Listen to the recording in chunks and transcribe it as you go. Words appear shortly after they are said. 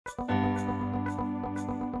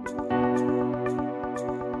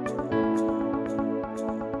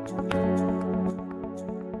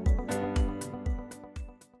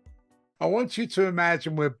want you to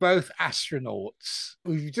imagine we're both astronauts.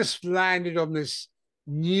 We've just landed on this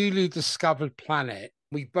newly discovered planet.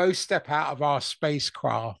 We both step out of our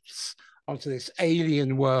spacecrafts onto this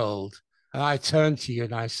alien world. And I turn to you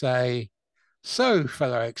and I say, so,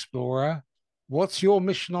 fellow explorer, what's your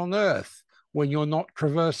mission on Earth when you're not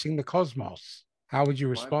traversing the cosmos? How would you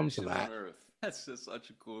My respond to mission that? on Earth. That's just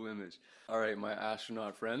such a cool image. All right, my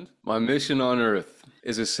astronaut friend. My mission on Earth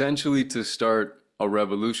is essentially to start a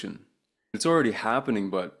revolution. It's already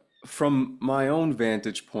happening, but from my own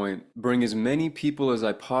vantage point, bring as many people as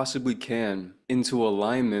I possibly can into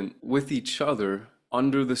alignment with each other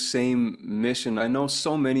under the same mission. I know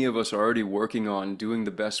so many of us are already working on doing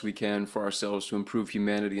the best we can for ourselves to improve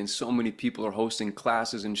humanity, and so many people are hosting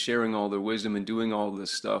classes and sharing all their wisdom and doing all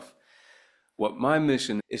this stuff. What my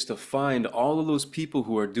mission is to find all of those people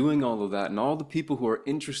who are doing all of that and all the people who are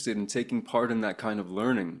interested in taking part in that kind of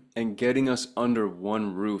learning and getting us under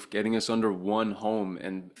one roof, getting us under one home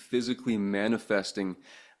and physically manifesting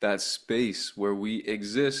that space where we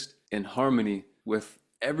exist in harmony with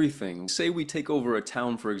everything. Say we take over a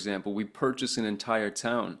town, for example, we purchase an entire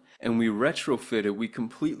town and we retrofit it, we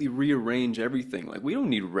completely rearrange everything. Like we don't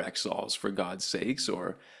need Rexalls for God's sakes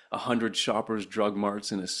or 100 Shoppers Drug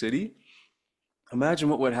Marts in a city. Imagine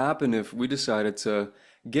what would happen if we decided to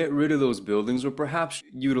get rid of those buildings or perhaps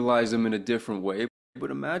utilize them in a different way. But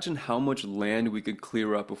imagine how much land we could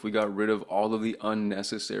clear up if we got rid of all of the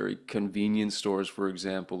unnecessary convenience stores, for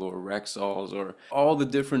example, or Rexalls, or all the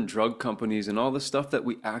different drug companies and all the stuff that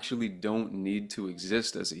we actually don't need to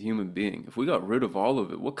exist as a human being. If we got rid of all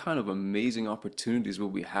of it, what kind of amazing opportunities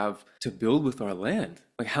would we have to build with our land?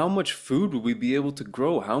 Like how much food would we be able to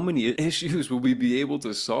grow? How many issues would we be able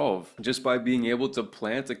to solve just by being able to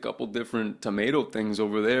plant a couple different tomato things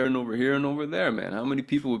over there and over here and over there, man? How many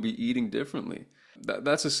people would be eating differently?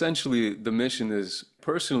 That's essentially the mission. Is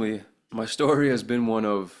personally, my story has been one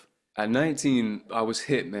of, at 19, I was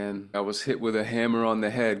hit, man. I was hit with a hammer on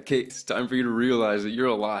the head. Kate, it's time for you to realize that you're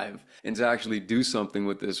alive and to actually do something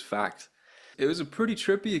with this fact. It was a pretty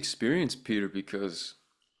trippy experience, Peter, because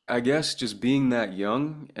I guess just being that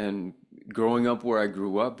young and growing up where I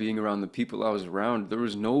grew up, being around the people I was around, there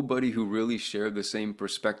was nobody who really shared the same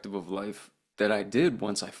perspective of life that I did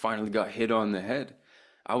once I finally got hit on the head.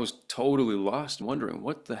 I was totally lost, wondering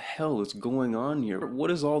what the hell is going on here?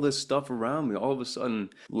 What is all this stuff around me? All of a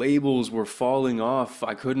sudden, labels were falling off.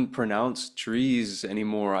 I couldn't pronounce trees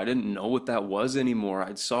anymore. I didn't know what that was anymore.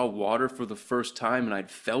 I saw water for the first time and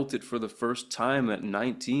I'd felt it for the first time at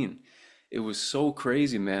 19. It was so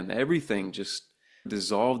crazy, man. Everything just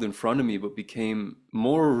dissolved in front of me, but became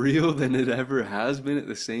more real than it ever has been at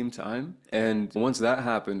the same time. And once that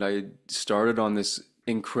happened, I started on this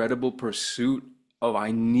incredible pursuit of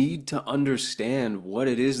I need to understand what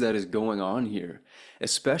it is that is going on here,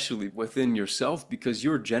 especially within yourself, because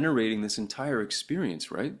you're generating this entire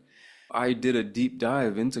experience, right? I did a deep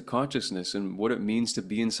dive into consciousness and what it means to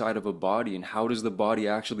be inside of a body and how does the body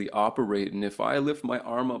actually operate. And if I lift my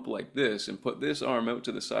arm up like this and put this arm out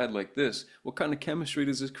to the side like this, what kind of chemistry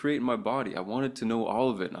does this create in my body? I wanted to know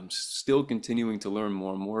all of it, and I'm still continuing to learn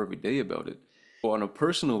more and more every day about it. On a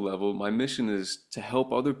personal level, my mission is to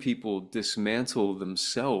help other people dismantle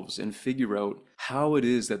themselves and figure out how it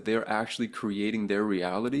is that they're actually creating their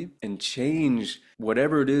reality and change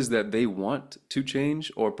whatever it is that they want to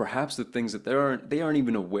change, or perhaps the things that they aren't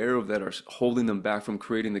even aware of that are holding them back from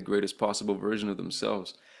creating the greatest possible version of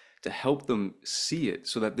themselves, to help them see it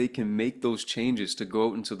so that they can make those changes to go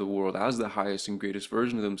out into the world as the highest and greatest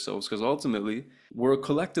version of themselves, because ultimately we're a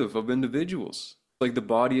collective of individuals. Like the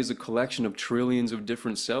body is a collection of trillions of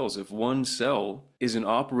different cells. If one cell isn't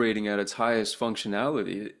operating at its highest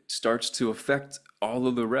functionality, it starts to affect all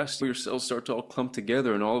of the rest. Your cells start to all clump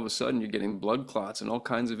together, and all of a sudden you're getting blood clots and all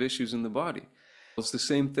kinds of issues in the body. It's the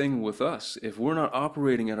same thing with us. If we're not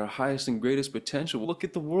operating at our highest and greatest potential, look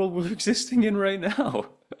at the world we're existing in right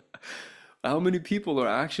now. How many people are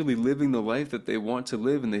actually living the life that they want to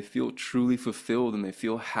live and they feel truly fulfilled and they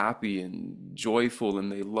feel happy and joyful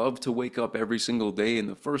and they love to wake up every single day, and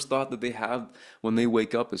the first thought that they have when they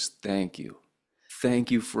wake up is thank you. Thank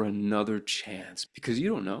you for another chance, because you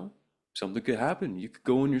don't know. Something could happen. You could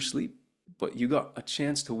go in your sleep, but you got a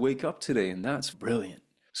chance to wake up today, and that's brilliant.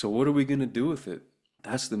 So what are we going to do with it?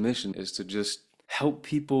 That's the mission, is to just help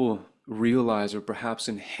people realize or perhaps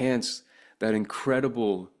enhance that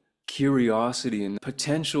incredible curiosity and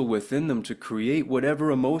potential within them to create whatever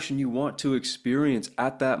emotion you want to experience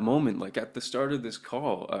at that moment. Like at the start of this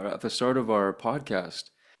call, or at the start of our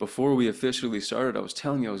podcast, before we officially started, I was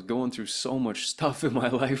telling you I was going through so much stuff in my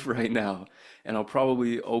life right now. And I'll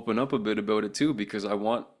probably open up a bit about it too, because I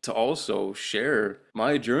want to also share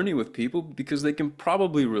my journey with people because they can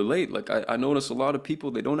probably relate. Like, I notice a lot of people,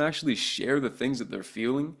 they don't actually share the things that they're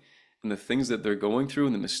feeling and the things that they're going through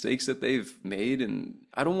and the mistakes that they've made. And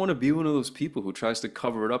I don't want to be one of those people who tries to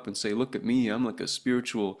cover it up and say, look at me, I'm like a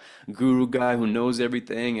spiritual guru guy who knows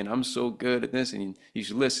everything and I'm so good at this and you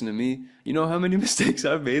should listen to me. You know how many mistakes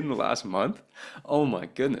I've made in the last month? Oh my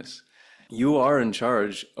goodness. You are in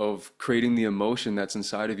charge of creating the emotion that's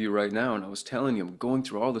inside of you right now. And I was telling you, I'm going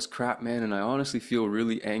through all this crap, man, and I honestly feel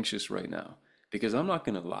really anxious right now. Because I'm not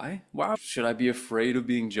going to lie. Why should I be afraid of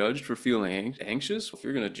being judged for feeling anxious? If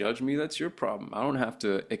you're going to judge me, that's your problem. I don't have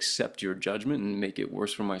to accept your judgment and make it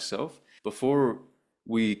worse for myself. Before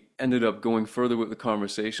we ended up going further with the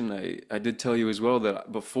conversation, I did tell you as well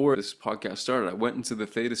that before this podcast started, I went into the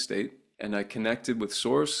theta state and I connected with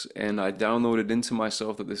source and I downloaded into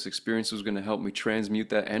myself that this experience was going to help me transmute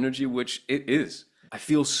that energy, which it is. I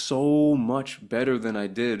feel so much better than I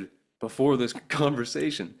did before this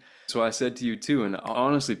conversation. So I said to you too, and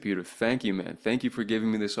honestly, Peter, thank you, man. Thank you for giving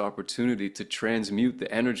me this opportunity to transmute the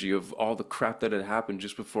energy of all the crap that had happened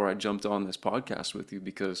just before I jumped on this podcast with you,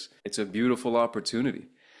 because it's a beautiful opportunity.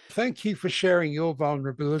 Thank you for sharing your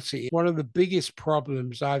vulnerability. One of the biggest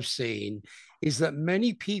problems I've seen is that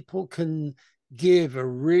many people can give a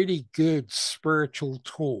really good spiritual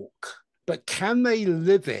talk, but can they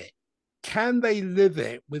live it? Can they live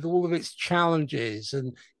it with all of its challenges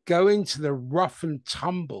and go into the rough and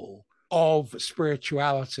tumble of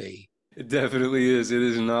spirituality? It definitely is. It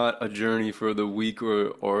is not a journey for the weak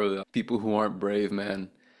or the people who aren't brave, man.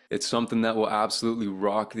 It's something that will absolutely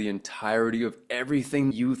rock the entirety of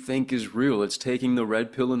everything you think is real. It's taking the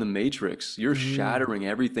red pill in the matrix. You're shattering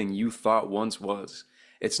everything you thought once was.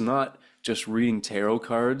 It's not just reading tarot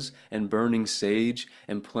cards and burning sage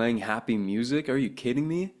and playing happy music. Are you kidding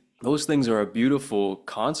me? Those things are a beautiful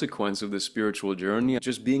consequence of the spiritual journey.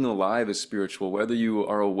 Just being alive is spiritual, whether you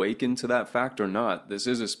are awakened to that fact or not. This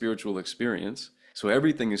is a spiritual experience. So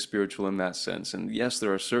everything is spiritual in that sense. And yes,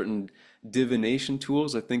 there are certain divination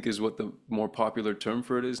tools, I think is what the more popular term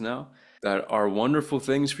for it is now, that are wonderful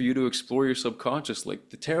things for you to explore your subconscious.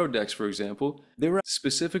 Like the tarot decks, for example, they were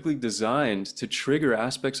specifically designed to trigger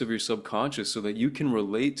aspects of your subconscious so that you can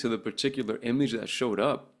relate to the particular image that showed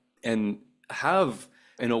up and have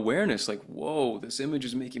an awareness like, whoa, this image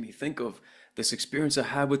is making me think of this experience I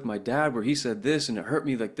had with my dad where he said this and it hurt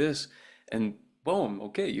me like this. And boom,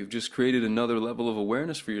 okay, you've just created another level of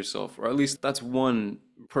awareness for yourself, or at least that's one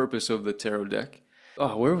purpose of the tarot deck.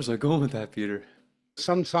 Oh, where was I going with that, Peter?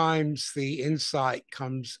 Sometimes the insight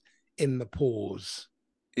comes in the pause.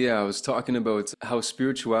 Yeah, I was talking about how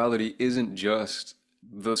spirituality isn't just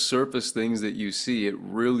the surface things that you see. It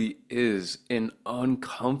really is an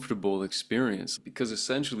uncomfortable experience because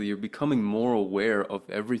essentially you're becoming more aware of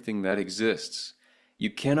everything that exists. You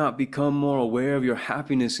cannot become more aware of your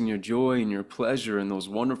happiness and your joy and your pleasure and those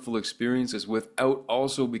wonderful experiences without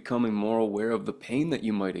also becoming more aware of the pain that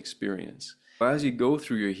you might experience. As you go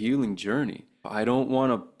through your healing journey, I don't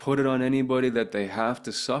want to put it on anybody that they have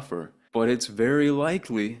to suffer, but it's very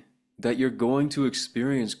likely that you're going to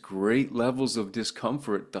experience great levels of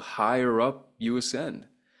discomfort the higher up you ascend.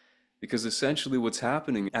 Because essentially what's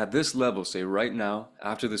happening at this level, say right now,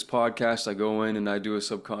 after this podcast, I go in and I do a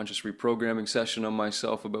subconscious reprogramming session on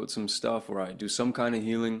myself about some stuff, or I do some kind of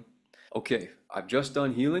healing. Okay, I've just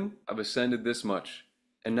done healing, I've ascended this much.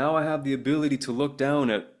 And now I have the ability to look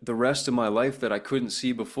down at the rest of my life that I couldn't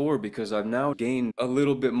see before because I've now gained a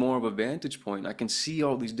little bit more of a vantage point. I can see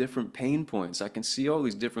all these different pain points. I can see all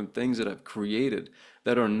these different things that I've created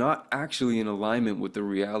that are not actually in alignment with the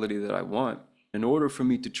reality that I want. In order for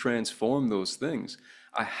me to transform those things,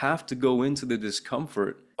 I have to go into the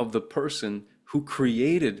discomfort of the person who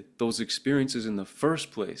created those experiences in the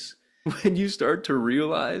first place. When you start to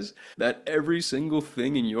realize that every single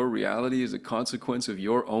thing in your reality is a consequence of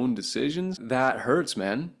your own decisions, that hurts,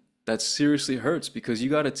 man. That seriously hurts because you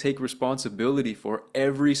got to take responsibility for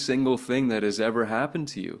every single thing that has ever happened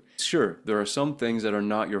to you. Sure, there are some things that are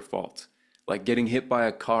not your fault, like getting hit by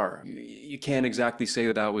a car. You can't exactly say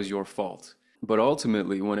that that was your fault. But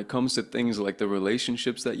ultimately, when it comes to things like the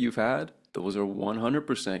relationships that you've had, those are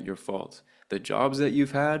 100% your fault. The jobs that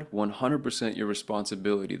you've had, 100% your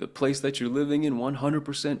responsibility. The place that you're living in,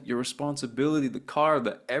 100% your responsibility. The car,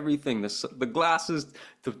 the everything, the glasses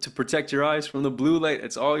to protect your eyes from the blue light,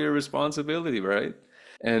 it's all your responsibility, right?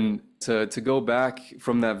 And to go back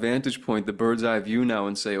from that vantage point, the bird's eye view now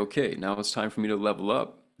and say, okay, now it's time for me to level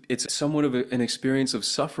up. It's somewhat of an experience of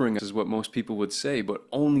suffering, is what most people would say, but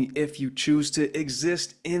only if you choose to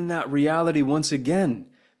exist in that reality once again.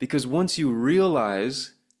 Because once you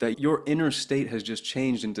realize that your inner state has just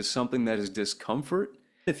changed into something that is discomfort,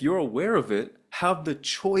 if you're aware of it, have the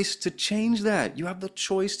choice to change that. You have the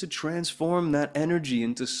choice to transform that energy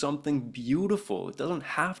into something beautiful. It doesn't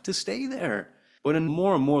have to stay there. But in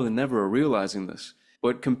more and more than ever are realizing this.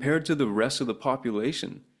 But compared to the rest of the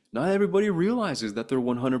population, not everybody realizes that they're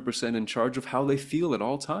 100% in charge of how they feel at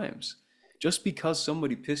all times. Just because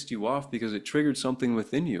somebody pissed you off because it triggered something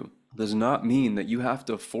within you does not mean that you have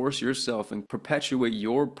to force yourself and perpetuate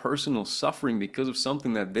your personal suffering because of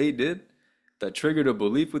something that they did that triggered a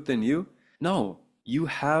belief within you. No, you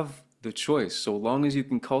have the choice so long as you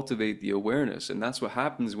can cultivate the awareness. And that's what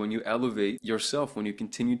happens when you elevate yourself, when you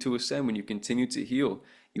continue to ascend, when you continue to heal.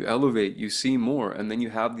 You elevate, you see more, and then you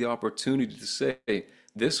have the opportunity to say,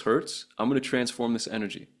 this hurts, I'm going to transform this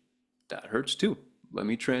energy. That hurts too. Let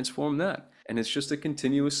me transform that. And it's just a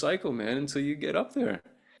continuous cycle, man, until you get up there.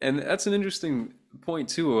 And that's an interesting point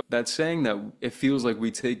too, that saying that it feels like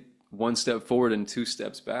we take one step forward and two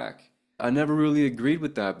steps back. I never really agreed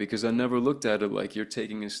with that because I never looked at it like you're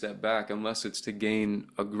taking a step back unless it's to gain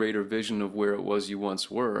a greater vision of where it was you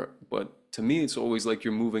once were. But to me, it's always like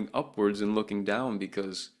you're moving upwards and looking down,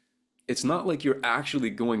 because it's not like you're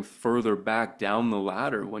actually going further back down the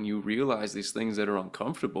ladder when you realize these things that are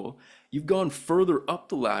uncomfortable. You've gone further up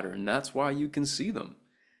the ladder, and that's why you can see them.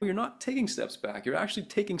 You're not taking steps back. You're actually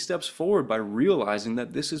taking steps forward by realizing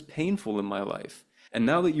that this is painful in my life. And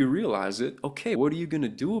now that you realize it, okay, what are you going to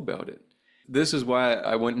do about it? This is why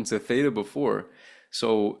I went into Theta before.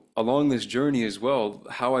 So along this journey as well,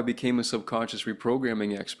 how I became a subconscious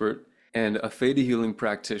reprogramming expert and a Theta Healing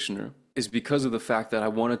practitioner is because of the fact that I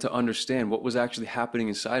wanted to understand what was actually happening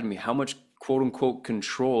inside me. How much quote unquote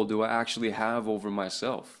control do I actually have over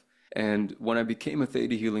myself? And when I became a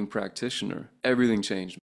Theta Healing practitioner, everything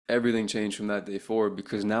changed. Everything changed from that day forward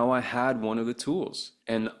because now I had one of the tools.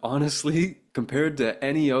 And honestly, compared to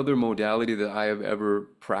any other modality that I have ever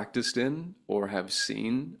practiced in or have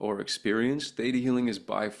seen or experienced, Theta Healing is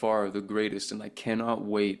by far the greatest. And I cannot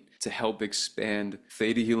wait to help expand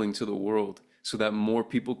Theta Healing to the world so that more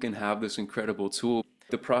people can have this incredible tool.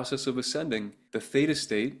 The process of ascending, the Theta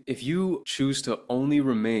state, if you choose to only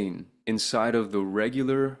remain inside of the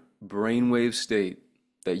regular brainwave state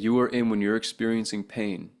that you are in when you're experiencing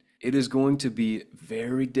pain, it is going to be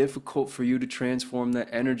very difficult for you to transform that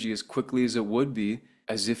energy as quickly as it would be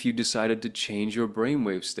as if you decided to change your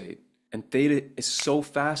brainwave state. And Theta is so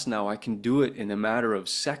fast now, I can do it in a matter of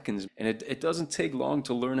seconds. And it doesn't take long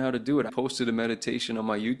to learn how to do it. I posted a meditation on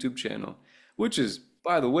my YouTube channel, which is,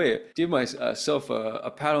 by the way, give myself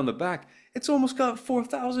a pat on the back. It's almost got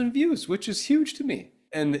 4,000 views, which is huge to me.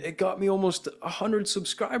 And it got me almost 100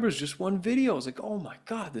 subscribers, just one video. I was like, oh my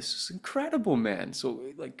God, this is incredible, man. So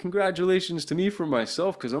like, congratulations to me for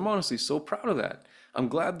myself, because I'm honestly so proud of that. I'm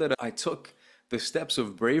glad that I took the steps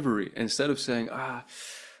of bravery instead of saying, I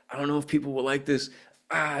don't know if people will like this.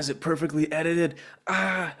 Is it perfectly edited?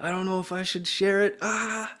 I don't know if I should share it.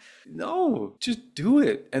 No, just do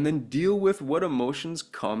it and then deal with what emotions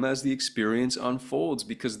come as the experience unfolds,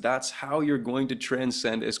 because that's how you're going to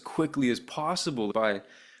transcend as quickly as possible.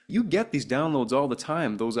 You get these downloads all the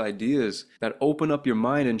time, those ideas that open up your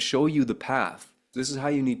mind and show you the path. This is how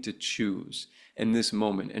you need to choose in this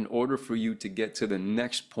moment in order for you to get to the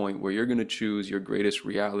next point where you're going to choose your greatest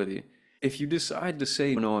reality. If you decide to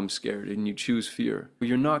say, no, I'm scared, and you choose fear,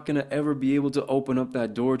 you're not going to ever be able to open up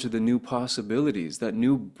that door to the new possibilities, that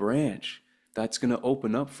new branch that's going to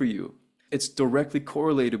open up for you. It's directly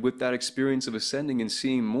correlated with that experience of ascending and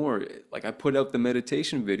seeing more. Like I put out the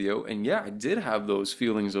meditation video, and yeah, I did have those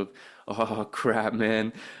feelings of, oh crap,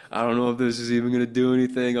 man, I don't know if this is even going to do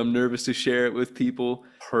anything. I'm nervous to share it with people.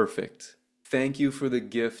 Perfect. Thank you for the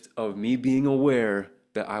gift of me being aware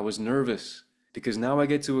that I was nervous. Because now I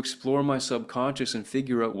get to explore my subconscious and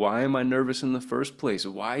figure out, why am I nervous in the first place?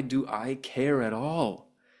 Why do I care at all?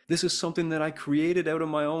 This is something that I created out of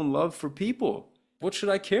my own love for people. What should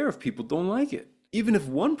I care if people don't like it? Even if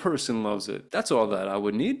one person loves it, that's all that I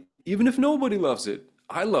would need. Even if nobody loves it,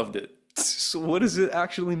 I loved it. So what does it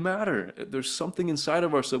actually matter? There's something inside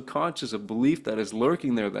of our subconscious, a belief that is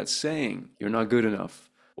lurking there that's saying, you're not good enough,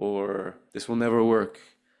 or this will never work,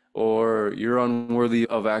 or you're unworthy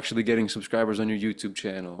of actually getting subscribers on your YouTube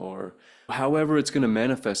channel, or however it's going to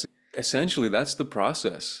manifest. Essentially, that's the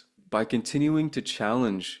process. By continuing to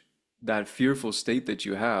challenge that fearful state that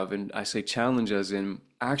you have, and I say challenge as in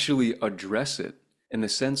actually address it in the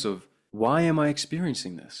sense of, why am I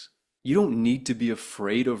experiencing this? You don't need to be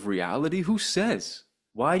afraid of reality. Who says?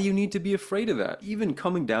 Why do you need to be afraid of that? Even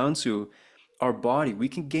coming down to our body, we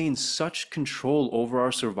can gain such control over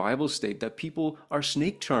our survival state that people are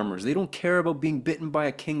snake charmers. They don't care about being bitten by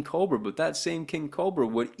a king cobra, but that same king cobra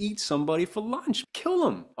would eat somebody for lunch, kill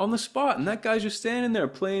him on the spot. And that guy's just standing there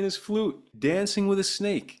playing his flute, dancing with a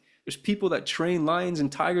snake. There's people that train lions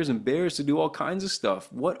and tigers and bears to do all kinds of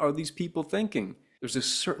stuff. What are these people thinking? There's a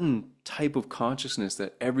certain type of consciousness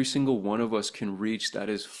that every single one of us can reach that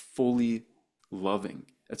is fully loving.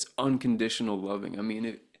 That's unconditional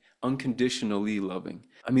loving. Unconditionally loving.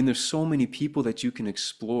 There's so many people that you can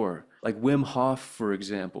explore, like Wim Hof, for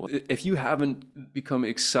example. If you haven't become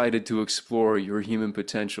excited to explore your human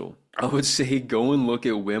potential, I would say go and look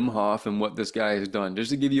at Wim Hof and what this guy has done,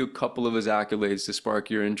 just to give you a couple of his accolades to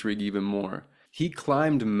spark your intrigue even more. He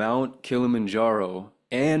climbed Mount Kilimanjaro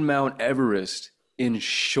and Mount Everest in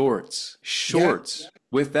shorts,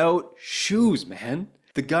 without shoes, man.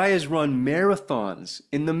 The guy has run marathons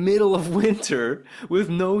in the middle of winter with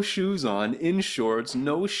no shoes on, in shorts,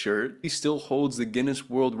 no shirt. He still holds the Guinness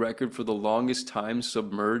World Record for the longest time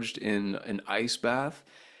submerged in an ice bath.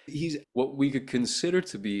 He's what we could consider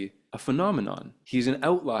to be a phenomenon. He's an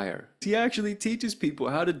outlier. He actually teaches people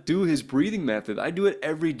how to do his breathing method. I do it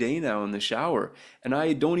every day now in the shower, and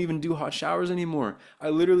I don't even do hot showers anymore. I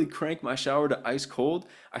literally crank my shower to ice cold.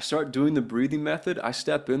 I start doing the breathing method. I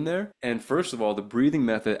step in there, and first of all, the breathing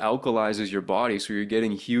method alkalizes your body, so you're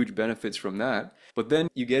getting huge benefits from that. But then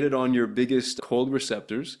you get it on your biggest cold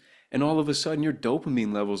receptors, and all of a sudden your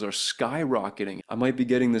dopamine levels are skyrocketing. I might be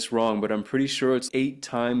getting this wrong, but I'm pretty sure it's 8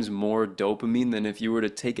 times more dopamine than if you were to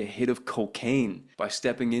take a hit of cocaine by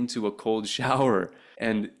stepping into a cold shower.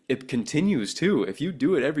 And it continues too. If you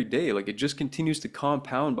do it every day, like it just continues to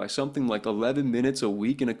compound by something like 11 minutes a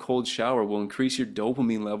week in a cold shower will increase your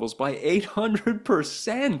dopamine levels by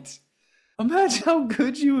 800%. Imagine how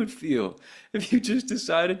good you would feel if you just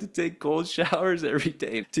decided to take cold showers every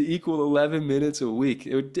day to equal 11 minutes a week.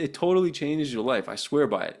 It totally changes your life. I swear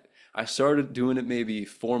by it. I started doing it maybe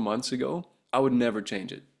 4 months ago. I would never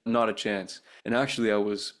change it. Not a chance. And actually, I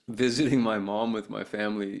was visiting my mom with my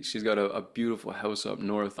family. She's got a beautiful house up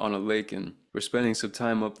north on a lake, and we're spending some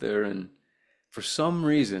time up there. And for some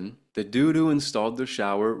reason, the dude who installed the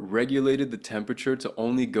shower regulated the temperature to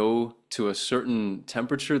only go to a certain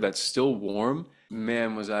temperature that's still warm.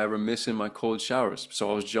 Man, was I ever missing my cold showers. So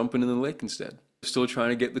I was jumping in the lake instead. Still trying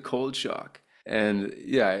to get the cold shock. And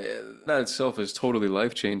yeah, that itself is totally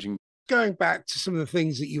life-changing. Going back to some of the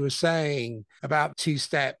things that you were saying about 2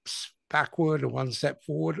 steps backward and 1 step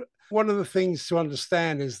forward, one of the things to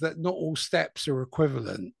understand is that not all steps are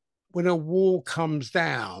equivalent. When a wall comes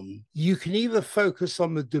down, you can either focus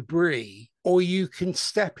on the debris or you can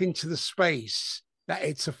step into the space that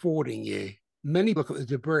it's affording you. Many look at the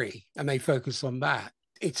debris and they focus on that.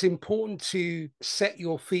 It's important to set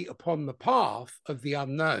your feet upon the path of the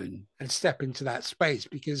unknown and step into that space,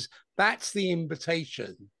 because that's the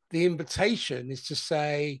invitation. The invitation is to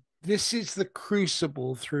say, this is the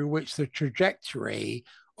crucible through which the trajectory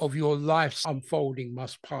of your life's unfolding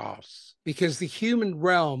must pass, because the human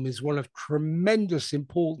realm is one of tremendous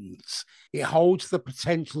importance. It holds the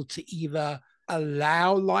potential to either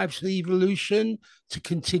allow life's evolution to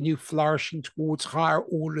continue flourishing towards higher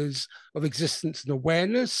orders of existence and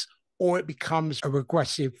awareness, or it becomes a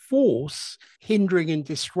regressive force, hindering and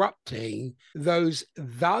disrupting those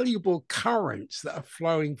valuable currents that are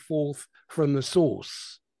flowing forth from the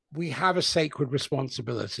source. We have a sacred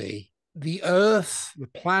responsibility. The earth, the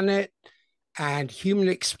planet, and human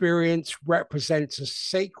experience represents a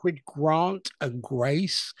sacred grant and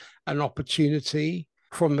grace and opportunity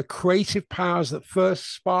from the creative powers that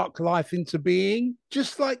first spark life into being.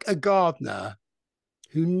 Just like a gardener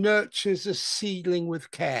who nurtures a seedling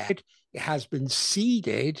with care, it has been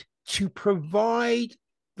seeded to provide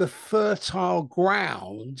the fertile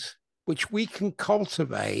ground which we can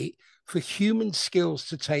cultivate for human skills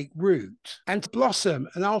to take root and to blossom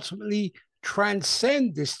and ultimately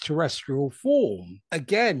transcend this terrestrial form.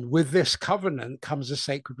 Again, with this covenant comes a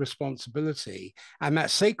sacred responsibility. And that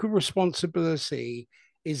sacred responsibility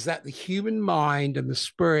is that the human mind and the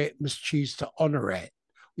spirit must choose to honor it.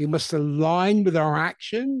 We must align with our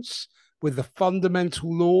actions, with the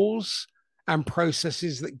fundamental laws and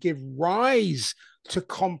processes that give rise to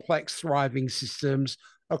complex, thriving systems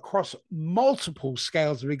across multiple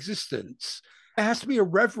scales of existence. There has to be a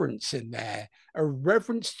reverence in there, a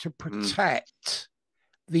reverence to protect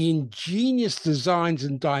the ingenious designs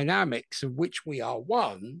and dynamics of which we are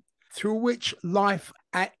one, through which life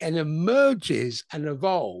and emerges and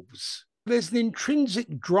evolves. There's an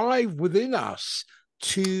intrinsic drive within us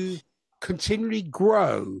to continually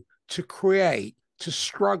grow, to create, to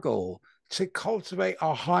struggle, to cultivate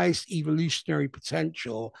our highest evolutionary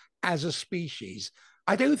potential as a species.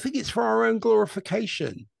 I don't think it's for our own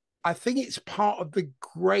glorification. I think it's part of the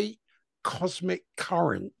great cosmic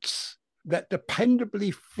currents that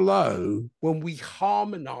dependably flow when we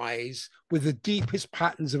harmonize with the deepest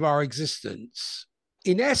patterns of our existence.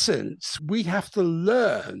 In essence, we have to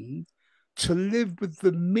learn to live with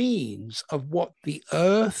the means of what the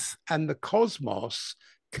earth and the cosmos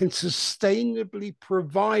can sustainably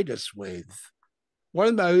provide us with. One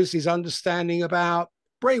of those is understanding about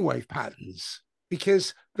brainwave patterns,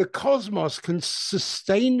 because the cosmos can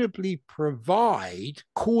sustainably provide,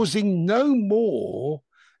 causing no more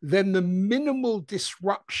than the minimal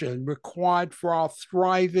disruption required for our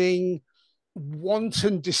thriving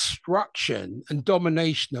wanton destruction and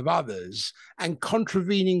domination of others and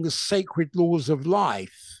contravening the sacred laws of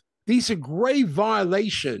life. These are grave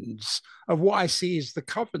violations of what I see as the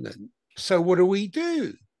covenant. So, what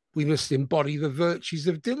do? We must embody the virtues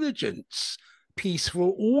of diligence,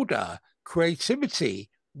 peaceful order, creativity,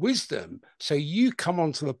 wisdom. So, you come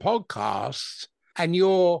onto the podcast and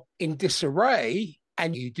you're in disarray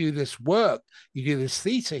and you do this work, you do this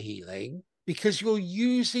theta healing, because you're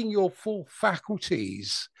using your full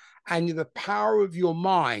faculties and the power of your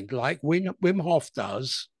mind, like Wim Hof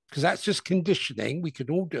does, because that's just conditioning. We can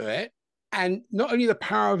all do it. And not only the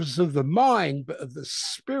powers of the mind, but of the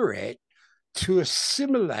spirit to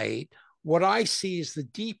assimilate what I see as the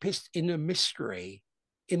deepest inner mystery.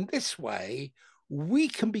 In this way, we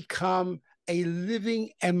can become a living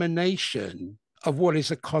emanation of what is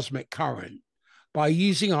a cosmic current by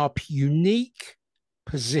using our unique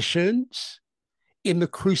positions in the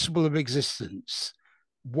crucible of existence.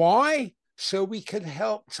 Why? So we can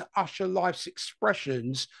help to usher life's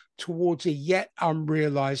expressions towards a yet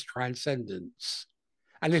unrealized transcendence.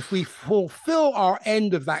 And if we fulfill our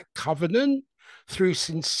end of that covenant through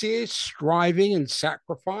sincere striving and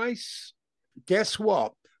sacrifice, guess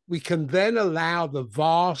what? We can then allow the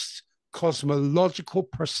vast cosmological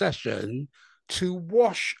procession to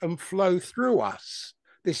wash and flow through us,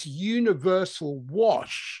 this universal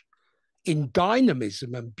wash in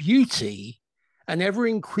dynamism and beauty and ever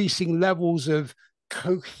increasing levels of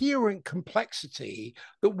coherent complexity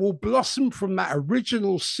that will blossom from that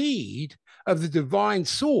original seed of the divine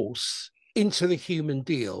source into the human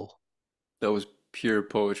deal. That was pure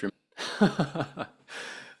poetry. That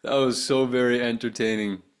was so very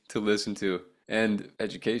entertaining to listen to and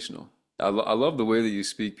educational. I love the way that you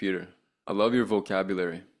speak, Peter. I love your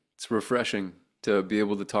vocabulary. It's refreshing to be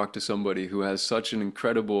able to talk to somebody who has such an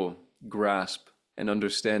incredible grasp and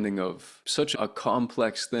understanding of such a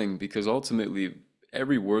complex thing, because ultimately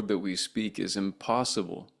every word that we speak is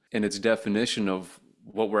impossible in its definition of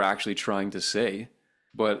what we're actually trying to say.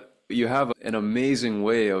 But you have an amazing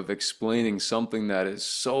way of explaining something that is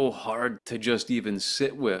so hard to just even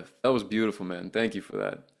sit with. That was beautiful, man. Thank you for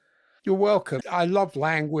that. You're welcome. I love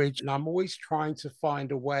language, and I'm always trying to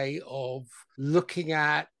find a way of looking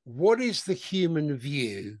at what is the human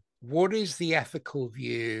view, what is the ethical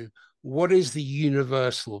view, what is the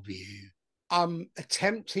universal view. I'm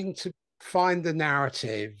attempting to find the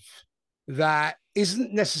narrative that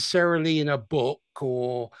isn't necessarily in a book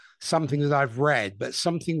or something that I've read, but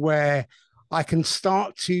something where I can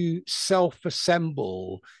start to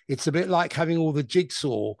self-assemble. It's a bit like having all the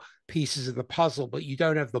jigsaw pieces of the puzzle, but you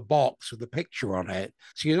don't have the box with the picture on it.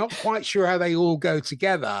 So you're not quite sure how they all go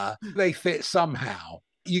together. They fit somehow.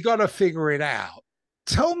 You got to figure it out.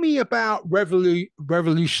 Tell me about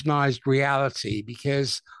revolutionized reality,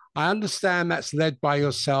 because I understand that's led by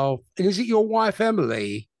yourself. And is it your wife,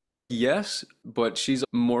 Emily? Yes, but she's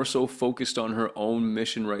more so focused on her own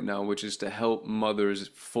mission right now, which is to help mothers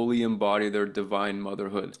fully embody their divine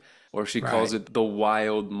motherhood. Or she calls Right. it the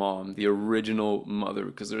wild mom, the original mother,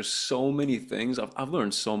 because there's so many things. I've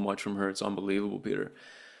learned so much from her. It's unbelievable, Peter.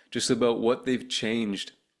 Just about what they've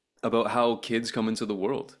changed, about how kids come into the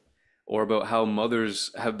world, or about how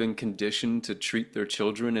mothers have been conditioned to treat their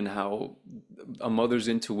children and how a mother's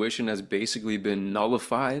intuition has basically been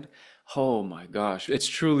nullified. Oh my gosh, it's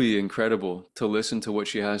truly incredible to listen to what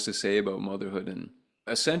she has to say about motherhood. And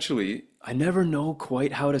essentially, I never know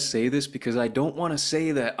quite how to say this because I don't want to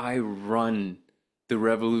say that I run the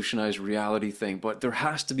revolutionized reality thing, but there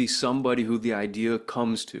has to be somebody who the idea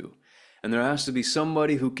comes to, and there has to be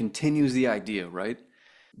somebody who continues the idea, right?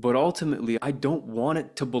 But ultimately, I don't want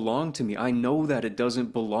it to belong to me. I know that it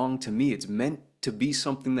doesn't belong to me. It's meant to be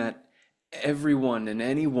something that everyone and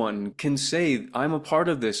anyone can say, I'm a part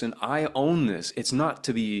of this and I own this. It's not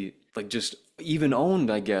to be like just even owned,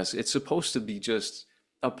 I guess. It's supposed to be just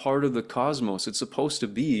a part of the cosmos. It's supposed to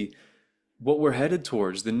be what we're headed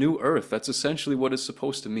towards, the new earth. That's essentially what it's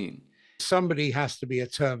supposed to mean. Somebody has to be a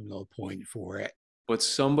terminal point for it. But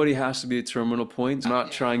somebody has to be a terminal point. I'm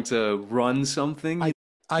not trying to run something. I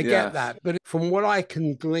Yeah. get that. But from what I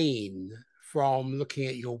can glean from looking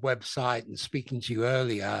at your website and speaking to you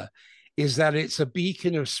earlier, is that it's a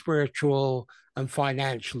beacon of spiritual and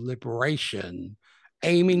financial liberation,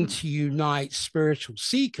 aiming Mhm. to unite spiritual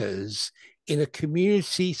seekers in a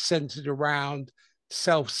community centered around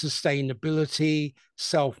self sustainability,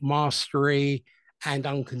 self mastery, and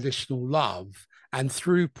unconditional love. And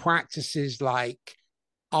through practices like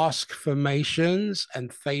ask formations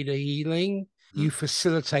and theta healing, you Mhm.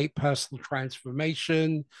 facilitate personal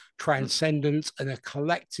transformation, Mhm. transcendence, and a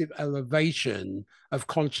collective elevation of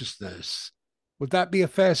consciousness. Would that be a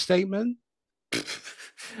fair statement?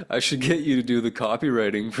 I should get you to do the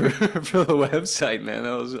copywriting for for the website, man.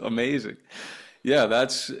 That was amazing. Yeah,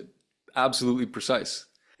 that's absolutely precise.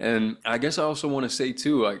 And I guess I also want to say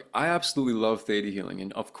too, like I absolutely love theta healing,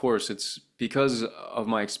 and of course it's because of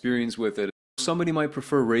my experience with it. Somebody might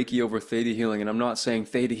prefer Reiki over theta healing, and I'm not saying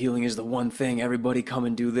theta healing is the one thing, everybody come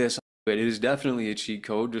and do this. But it is definitely a cheat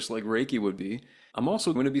code, just like Reiki would be. I'm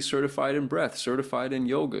also going to be certified in breath, certified in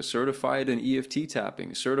yoga, certified in EFT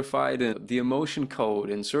tapping, certified in the emotion code,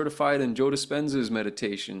 and certified in Joe Dispenza's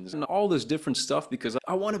meditations, and all this different stuff because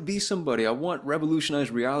I want to be somebody. I want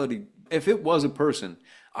revolutionized reality. If it was a person,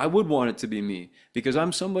 I would want it to be me because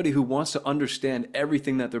I'm somebody who wants to understand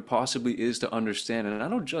everything that there possibly is to understand. And I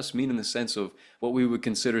don't just mean in the sense of what we would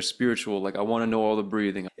consider spiritual, like I want to know all the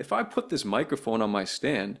breathing. If I put this microphone on my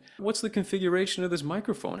stand, what's the configuration of this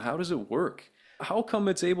microphone? How does it work? How come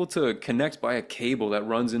it's able to connect by a cable that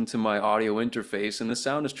runs into my audio interface and the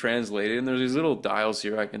sound is translated and there's these little dials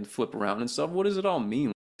here I can flip around and stuff? What does it all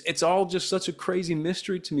mean? It's all just such a crazy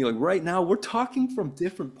mystery to me. Like right now, we're talking from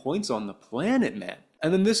different points on the planet, man.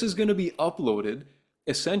 And then this is going to be uploaded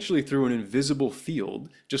essentially through an invisible field,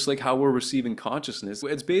 just like how we're receiving consciousness.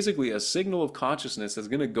 It's basically a signal of consciousness that's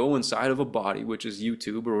going to go inside of a body, which is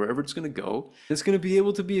YouTube or wherever it's going to go. It's going to be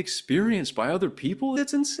able to be experienced by other people.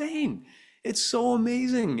 It's insane. It's so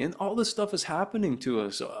amazing. And all this stuff is happening to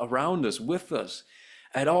us, around us, with us,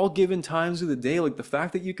 at all given times of the day. Like the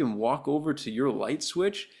fact that you can walk over to your light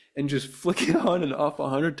switch and just flick it on and off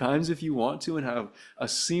 100 times if you want to and have a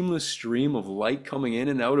seamless stream of light coming in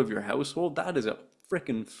and out of your household, that is a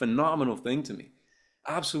freaking phenomenal thing to me.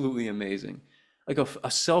 Absolutely amazing. Like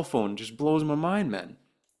a cell phone just blows my mind, man.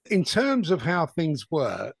 In terms of how things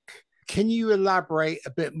work, can you elaborate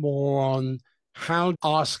a bit more on how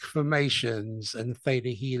ask formations and theta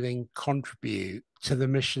healing contribute to the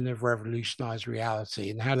mission of revolutionize reality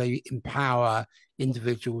and how they empower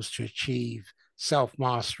individuals to achieve self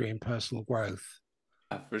mastery and personal growth?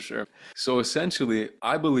 Yeah, for sure. So essentially,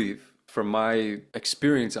 I believe from my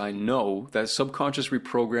experience, I know that subconscious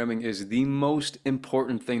reprogramming is the most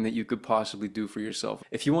important thing that you could possibly do for yourself.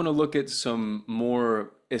 If you want to look at some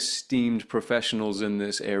more esteemed professionals in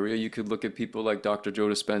this area, you could look at people like Dr. Joe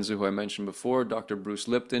Dispenza, who I mentioned before, Dr. Bruce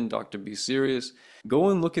Lipton, Dr. B. Serious. Go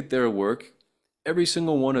and look at their work. Every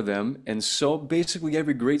single one of them, and so basically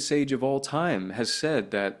every great sage of all time has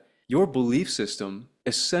said that your belief system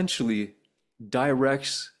essentially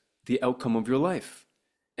directs the outcome of your life.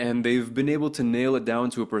 And they've been able to nail it down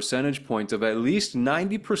to a percentage point of at least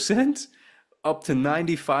 90% up to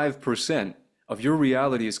 95% of your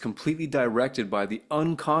reality is completely directed by the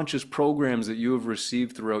unconscious programs that you have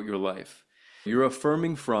received throughout your life. You're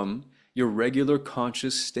affirming from your regular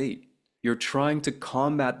conscious state. You're trying to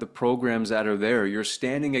combat the programs that are there. You're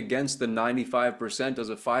standing against the 95% as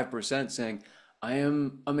a 5% saying, I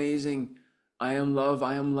am amazing, I am love,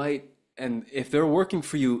 I am light. And if they're working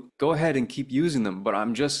for you, go ahead and keep using them. But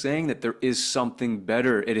I'm just saying that there is something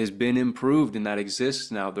better. It has been improved and that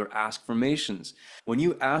exists now. They're ask formations. When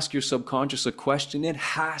you ask your subconscious a question, it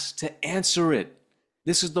has to answer it.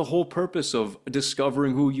 This is the whole purpose of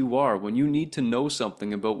discovering who you are. When you need to know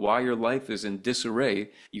something about why your life is in disarray,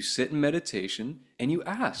 you sit in meditation and you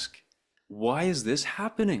ask, why is this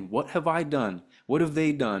happening? What have I done? What have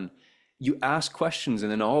they done? You ask questions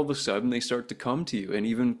and then all of a sudden they start to come to you, and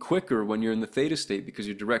even quicker when you're in the theta state because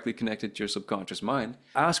you're directly connected to your subconscious mind.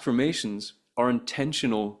 Ask formations are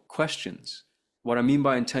intentional questions. What I mean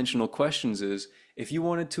by intentional questions is if you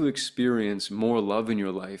wanted to experience more love in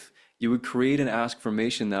your life, you would create an ask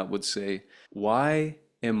formation that would say, why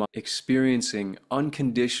am I experiencing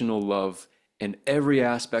unconditional love in every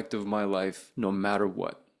aspect of my life, no matter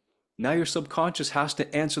what? Now your subconscious has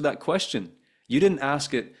to answer that question. You didn't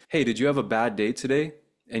ask it, hey, did you have a bad day today?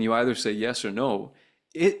 And you either say yes or no.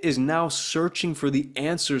 It is now searching for the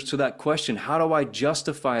answers to that question. How do I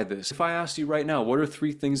justify this? If I asked you right now, what are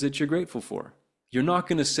 3 things that you're grateful for? You're not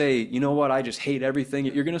going to say, you know what, I just hate everything.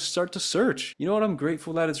 You're going to start to search. You know what, I'm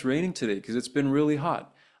grateful that it's raining today because it's been really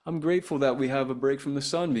hot. I'm grateful that we have a break from the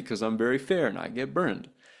sun because I'm very fair and I get burned.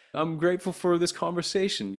 I'm grateful for this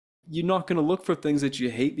conversation. You're not going to look for things that you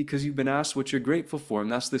hate because you've been asked what you're grateful for.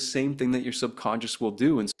 And that's the same thing that your subconscious will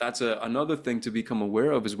do. And that's another thing to become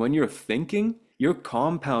aware of is when you're thinking, you're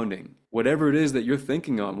compounding whatever it is that you're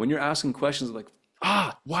thinking on. When you're asking questions like,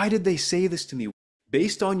 why did they say this to me?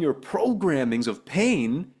 Based on your programmings of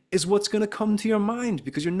pain is what's going to come to your mind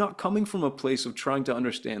because you're not coming from a place of trying to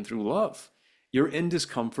understand through love. You're in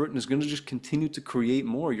discomfort and it's going to just continue to create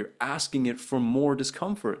more. You're asking it for more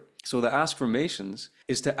discomfort. So the affirmations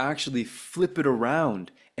is to actually flip it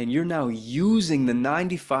around and you're now using the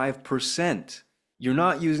 95%. You're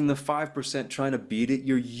not using the 5% trying to beat it.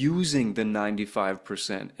 You're using the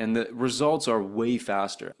 95% and the results are way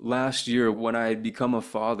faster. Last year when I had become a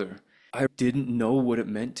father, I didn't know what it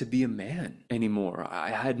meant to be a man anymore. I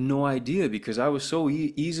had no idea because I was so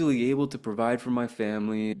easily able to provide for my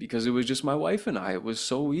family because it was just my wife and I. It was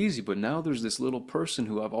so easy. But now there's this little person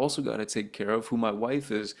who I've also got to take care of, who my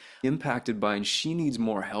wife is impacted by, and she needs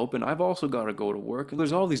more help. And I've also got to go to work. And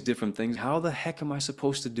there's all these different things. How the heck am I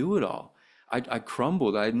supposed to do it all? I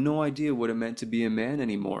crumbled. I had no idea what it meant to be a man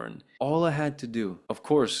anymore. And all I had to do, of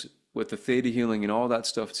course, with the Theta Healing and all that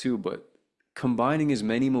stuff too, but combining as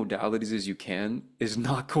many modalities as you can is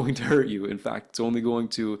not going to hurt you. In fact, it's only going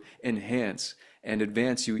to enhance and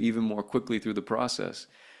advance you even more quickly through the process.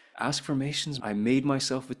 Affirmations, I made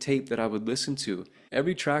myself a tape that I would listen to.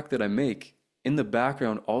 Every track that I make in the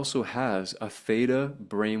background also has a theta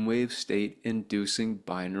brainwave state inducing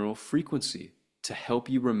binaural frequency to help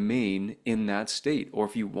you remain in that state. Or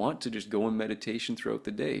if you want to just go in meditation throughout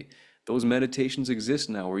the day, those meditations exist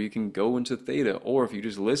now where you can go into theta, or if you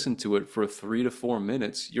just listen to it for 3 to 4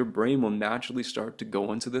 minutes, your brain will naturally start to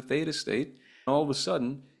go into the theta state. All of a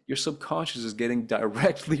sudden, your subconscious is getting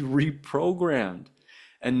directly reprogrammed.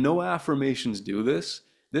 And no affirmations do this.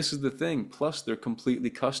 This is the thing. Plus, they're completely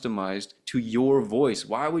customized to your voice.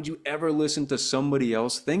 Why would you ever listen to somebody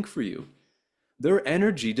else think for you? Their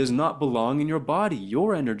energy does not belong in your body.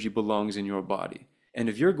 Your energy belongs in your body. And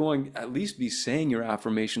if you're going, at least be saying your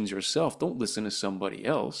affirmations yourself. Don't listen to somebody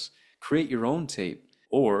else. Create your own tape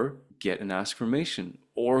or get an affirmation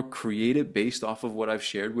or create it based off of what I've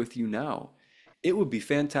shared with you now. It would be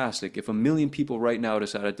fantastic if 1 million people right now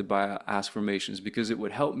decided to buy affirmations because it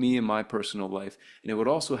would help me in my personal life and it would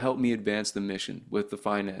also help me advance the mission with the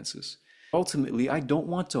finances. Ultimately, I don't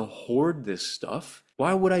want to hoard this stuff.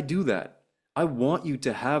 Why would I do that? I want you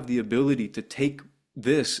to have the ability to take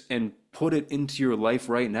this and put it into your life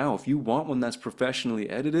right now. If you want one that's professionally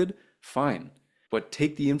edited, fine. But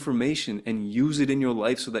take the information and use it in your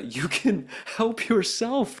life so that you can help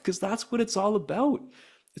yourself, because that's what it's all about.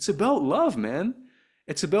 It's about love, man.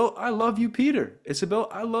 It's about, I love you, Peter. It's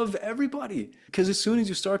about, I love everybody. Because as soon as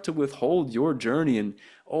you start to withhold your journey and,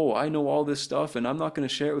 oh, I know all this stuff and I'm not going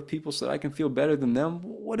to share it with people so that I can feel better than them,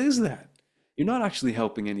 what is that? You're not actually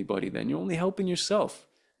helping anybody then. You're only helping yourself.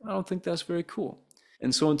 I don't think that's very cool.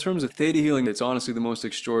 And so in terms of theta healing, it's honestly the most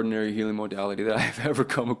extraordinary healing modality that I've ever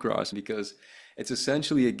come across because it's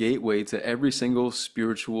essentially a gateway to every single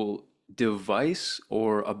spiritual device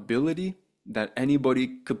or ability that anybody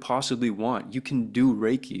could possibly want. You can do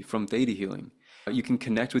Reiki from theta healing. You can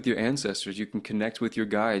connect with your ancestors. You can connect with your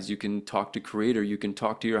guides. You can talk to Creator. You can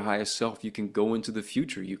talk to your highest self. You can go into the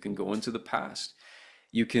future. You can go into the past.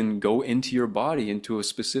 You can go into your body, into a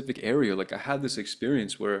specific area. Like I had this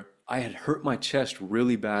experience where I had hurt my chest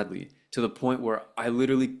really badly to the point where I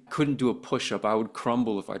literally couldn't do a push-up. I would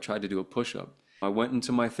crumble if I tried to do a push-up. I went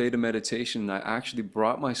into my theta meditation and I actually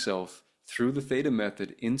brought myself through the theta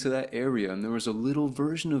method into that area. And there was a little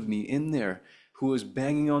version of me in there who was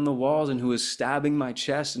banging on the walls and who was stabbing my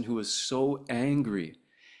chest and who was so angry.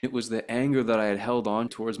 It was the anger that I had held on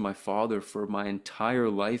towards my father for my entire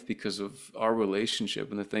life because of our relationship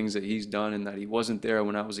and the things that he's done and that he wasn't there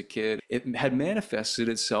when I was a kid. It had manifested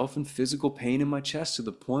itself in physical pain in my chest to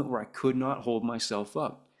the point where I could not hold myself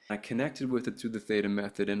up. I connected with it through the theta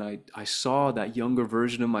method and I saw that younger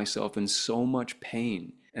version of myself in so much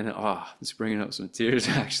pain. And it's bringing up some tears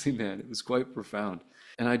actually, man. It was quite profound.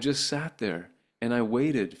 And I just sat there. And I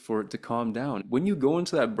waited for it to calm down. When you go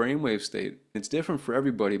into that brainwave state, it's different for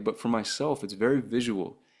everybody, but for myself, it's very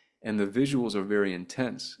visual. And the visuals are very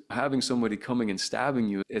intense. Having somebody coming and stabbing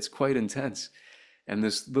you, it's quite intense. And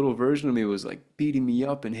this little version of me was like beating me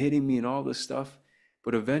up and hitting me and all this stuff.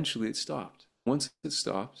 But eventually it stopped. Once it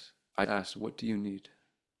stopped, I asked, what do you need?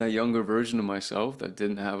 That younger version of myself that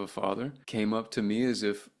didn't have a father came up to me as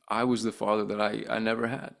if I was the father that I never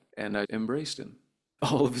had. And I embraced him.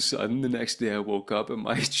 All of a sudden, the next day I woke up and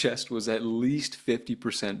my chest was at least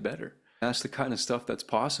 50% better. That's the kind of stuff that's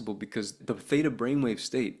possible because the theta brainwave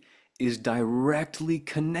state is directly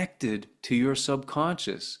connected to your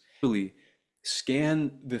subconscious. Really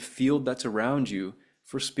scan the field that's around you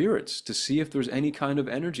for spirits to see if there's any kind of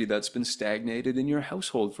energy that's been stagnated in your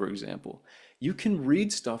household, for example. You can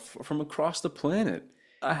read stuff from across the planet.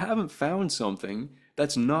 I haven't found something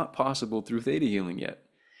that's not possible through theta healing yet.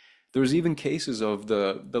 There's even cases of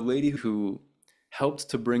the lady who helped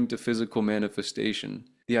to bring to physical manifestation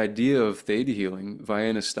the idea of theta healing,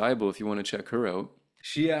 Vienna Steibel, if you want to check her out.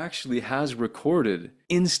 She actually has recorded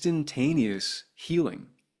instantaneous healing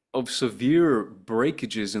of severe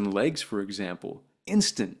breakages in legs, for example.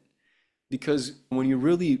 Instant. Because when you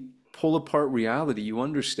really pull apart reality, you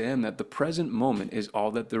understand that the present moment is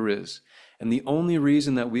all that there is. And the only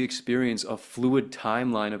reason that we experience a fluid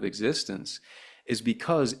timeline of existence is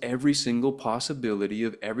because every single possibility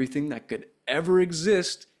of everything that could ever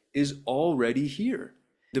exist is already here.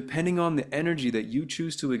 Depending on the energy that you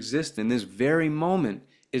choose to exist in this very moment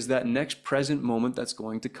is that next present moment that's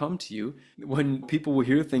going to come to you. When people will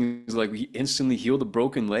hear things like we instantly healed a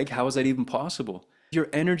broken leg, how is that even possible? Your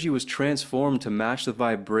energy was transformed to match the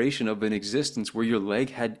vibration of an existence where your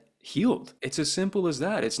leg had healed. It's as simple as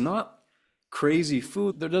that. It's not crazy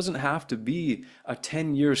food. There doesn't have to be a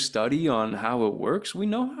 10-year study on how it works. We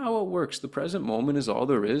know how it works. The present moment is all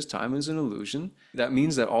there is. Time is an illusion. That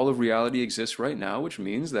means that all of reality exists right now, which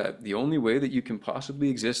means that the only way that you can possibly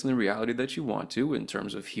exist in the reality that you want to, in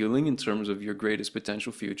terms of healing, in terms of your greatest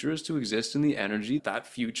potential future, is to exist in the energy that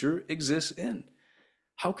future exists in.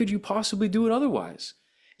 How could you possibly do it otherwise?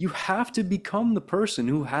 You have to become the person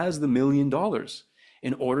who has the $1 million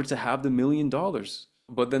in order to have the $1 million.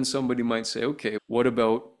 But then somebody might say, okay, what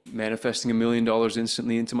about manifesting $1 million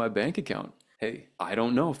instantly into my bank account? Hey, I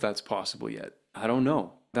don't know if that's possible yet. I don't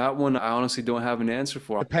know. That one I honestly don't have an answer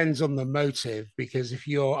for. Depends on the motive, because if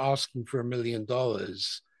you're asking for $1 million,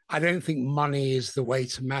 I don't think money is the way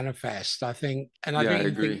to manifest. I think, and I Yeah, I don't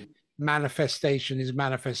even think agree. manifestation is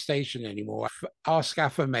manifestation anymore. Ask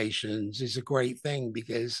affirmations is a great thing,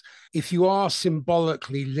 because if you are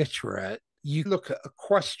symbolically literate, you look at a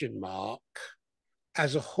question mark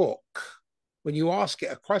as a hook. When you ask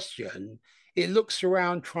it a question, it looks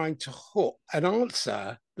around trying to hook an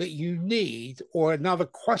answer that you need or another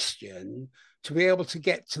question to be able to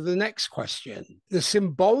get to the next question. The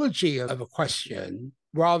symbology of a question,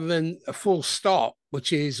 rather than a full stop,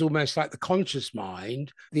 which is almost like the conscious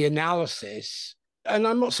mind, the analysis. And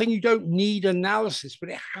I'm not saying you don't need analysis, but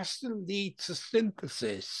it has to lead to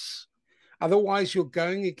synthesis. Otherwise, you're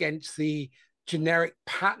going against the generic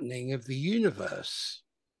patterning of the universe.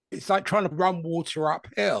 It's like trying to run water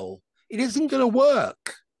uphill. It isn't going to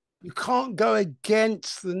work. You can't go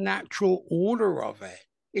against the natural order of it.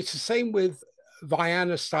 It's the same with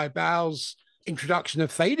Vienna Steibel's introduction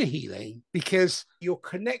of theta healing, because you're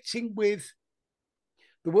connecting with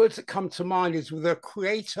the words that come to mind is with the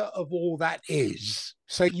creator of all that is.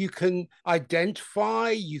 So you can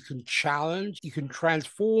identify, you can challenge, you can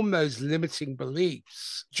transform those limiting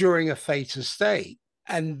beliefs during a theta state.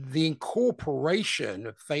 And the incorporation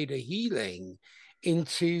of theta healing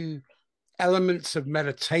into elements of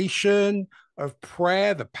meditation, of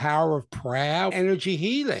prayer, the power of prayer, energy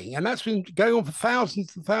healing. And that's been going on for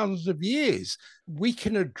thousands and thousands of years. We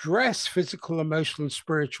can address physical, emotional, and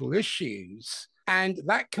spiritual issues, and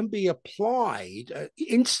that can be applied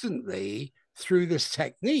instantly through this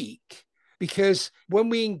technique. Because when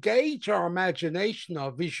we engage our imagination,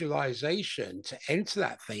 our visualization to enter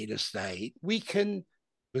that theta state, we can,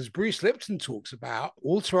 as Bruce Lipton talks about,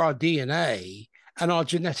 alter our DNA and our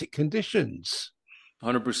genetic conditions.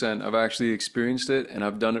 100%. I've actually experienced it and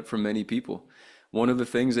I've done it for many people. One of the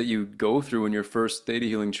things that you go through in your first theta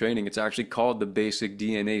healing training, it's actually called the basic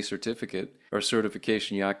DNA certificate or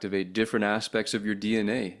certification. You activate different aspects of your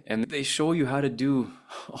DNA and they show you how to do,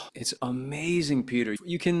 it's amazing, Peter.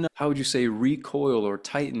 You can, how would you say, recoil or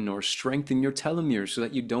tighten or strengthen your telomeres so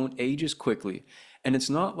that you don't age as quickly. And it's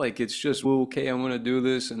not like it's just, well, okay, I'm going to do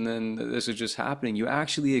this and then this is just happening. You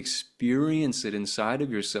actually experience it inside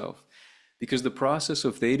of yourself. Because the process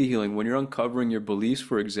of theta healing, when you're uncovering your beliefs,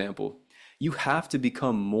 for example, you have to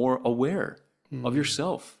become more aware of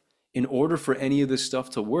yourself in order for any of this stuff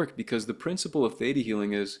to work. Because the principle of theta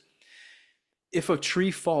healing is, if a tree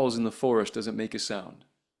falls in the forest, does it make a sound?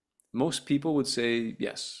 Most people would say,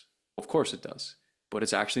 yes, of course it does. But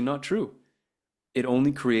it's actually not true. It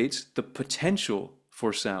only creates the potential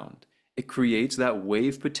for sound. It creates that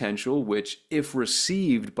wave potential, which, if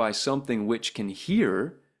received by something which can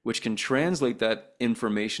hear, which can translate that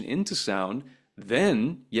information into sound,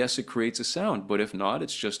 then yes, it creates a sound. But if not,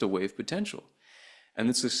 it's just a wave potential. And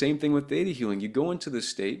it's the same thing with theta healing. You go into this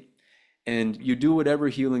state and you do whatever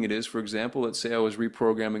healing it is. For example, let's say I was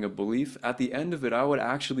reprogramming a belief. At the end of it, I would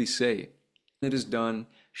actually say, it is done.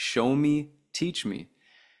 Show me, teach me.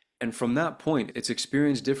 And from that point, it's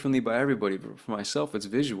experienced differently by everybody. But for myself, it's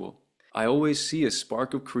visual. I always see a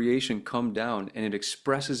spark of creation come down, and it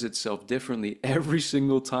expresses itself differently every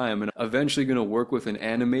single time. And I'm eventually going to work with an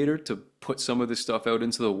animator to put some of this stuff out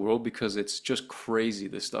into the world, because it's just crazy,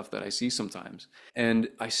 the stuff that I see sometimes. And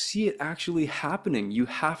I see it actually happening. You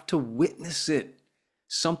have to witness it.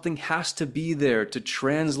 Something has to be there to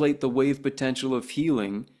translate the wave potential of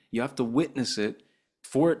healing. You have to witness it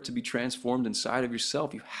for it to be transformed inside of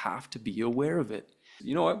yourself. You have to be aware of it.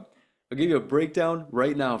 You know what? I'll give you a breakdown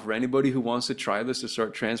right now for anybody who wants to try this to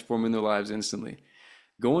start transforming their lives instantly.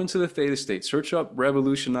 Go into the theta state, search up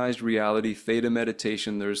revolutionized reality, theta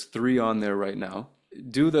meditation. There's 3 on there right now.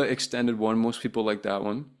 Do the extended one. Most people like that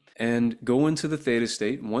one. And go into the theta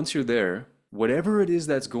state. Once you're there, whatever it is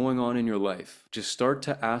that's going on in your life, just start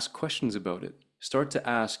to ask questions about it. Start to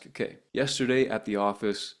ask, okay, yesterday at the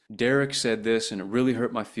office, Derek said this and it really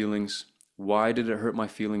hurt my feelings. Why did it hurt my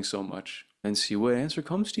feelings so much? And see what answer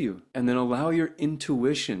comes to you. And then allow your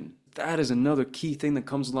intuition. That is another key thing that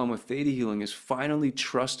comes along with theta healing, is finally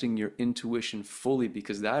trusting your intuition fully,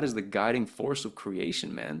 because that is the guiding force of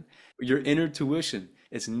creation, man. Your inner tuition.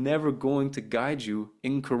 It's never going to guide you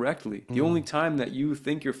incorrectly. The only time that you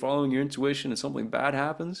think you're following your intuition and something bad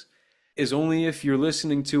happens is only if you're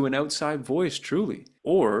listening to an outside voice, truly.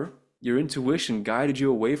 Or your intuition guided you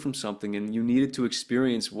away from something and you needed to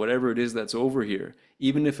experience whatever it is that's over here,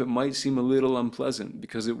 even if it might seem a little unpleasant,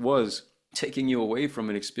 because it was taking you away from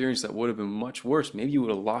an experience that would have been much worse. Maybe you would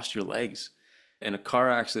have lost your legs in a car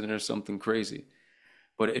accident or something crazy.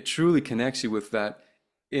 But it truly connects you with that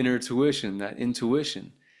inner tuition, that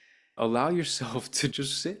intuition. Allow yourself to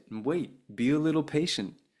just sit and wait. Be a little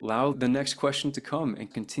patient. Allow the next question to come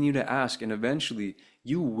and continue to ask, and eventually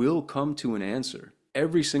you will come to an answer.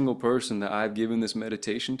 Every single person that I've given this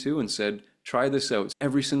meditation to and said, try this out,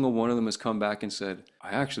 every single one of them has come back and said,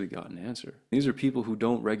 I actually got an answer. These are people who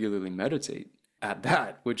don't regularly meditate at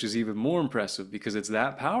that, which is even more impressive because it's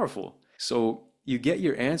that powerful. So you get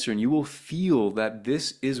your answer and you will feel that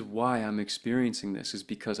this is why I'm experiencing this, is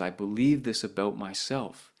because I believe this about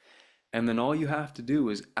myself. And then all you have to do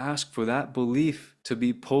is ask for that belief to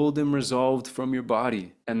be pulled and resolved from your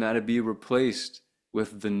body, and that it be replaced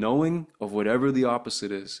with the knowing of whatever the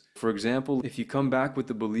opposite is. For example, if you come back with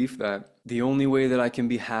the belief that the only way that I can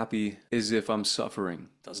be happy is if I'm suffering,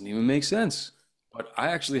 doesn't even make sense. But I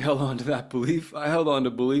actually held on to that belief. I held on to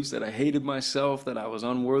beliefs that I hated myself, that I was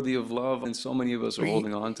unworthy of love, and so many of us are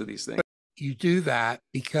holding on to these things. You do that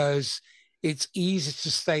because it's easy to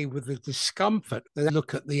stay with the discomfort than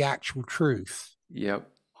look at the actual truth. Yep,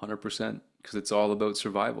 100%, because it's all about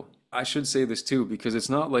survival. I should say this too, because it's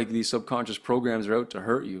not like these subconscious programs are out to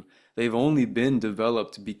hurt you. They've only been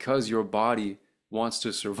developed because your body wants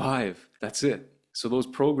to survive. That's it. So those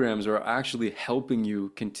programs are actually helping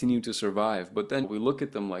you continue to survive. But then we look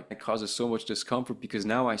at them like it causes so much discomfort, because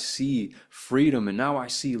now I see freedom, and now I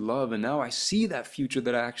see love, and now I see that future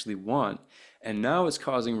that I actually want. And now it's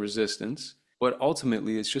causing resistance. But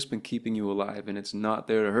ultimately, it's just been keeping you alive, and it's not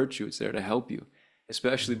there to hurt you. It's there to help you.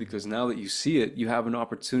 Especially because now that you see it, you have an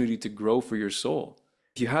opportunity to grow for your soul.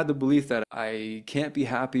 If you had the belief that I can't be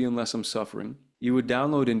happy unless I'm suffering, you would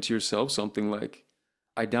download into yourself something like,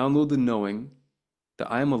 I download the knowing that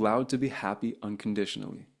I am allowed to be happy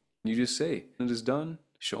unconditionally. You just say, it is done,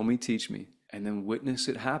 show me, teach me, and then witness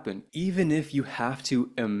it happen. Even if you have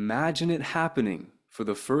to imagine it happening for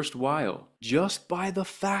the first while, just by the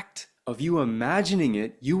fact of you imagining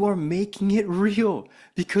it, you are making it real,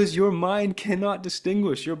 because your mind cannot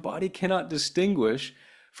distinguish, your body cannot distinguish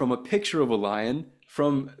from a picture of a lion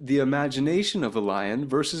from the imagination of a lion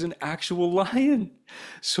versus an actual lion.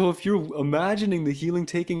 So if you're imagining the healing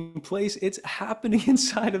taking place, it's happening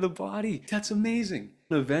inside of the body. That's amazing.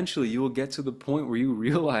 Eventually you will get to the point where you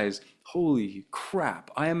realize, holy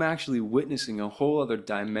crap, I am actually witnessing a whole other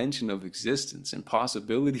dimension of existence and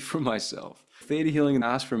possibility for myself. Theta healing and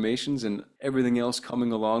affirmations and everything else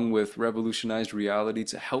coming along with revolutionized reality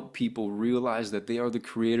to help people realize that they are the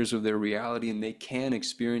creators of their reality, and they can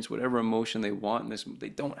experience whatever emotion they want, and they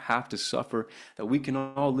don't have to suffer, that we can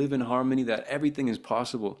all live in harmony, that everything is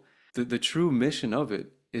possible. The true mission of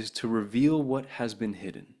it is to reveal what has been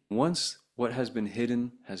hidden. Once What has been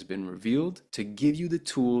hidden has been revealed to give you the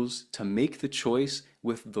tools to make the choice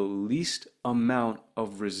with the least amount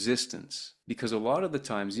of resistance. Because a lot of the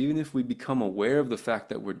times, even if we become aware of the fact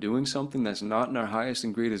that we're doing something that's not in our highest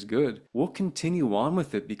and greatest good, we'll continue on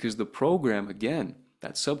with it because the program, again,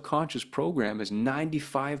 that subconscious program is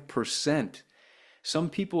 95%. Some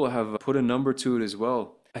people have put a number to it as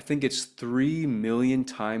well. I think it's 3 million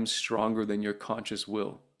times stronger than your conscious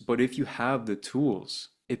will. But if you have the tools,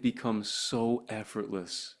 it becomes so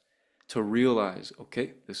effortless to realize,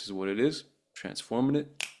 okay, this is what it is, transforming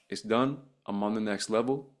it, it's done, I'm on the next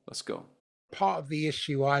level, let's go. Part of the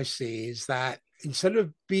issue I see is that instead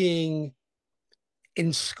of being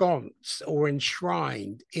ensconced or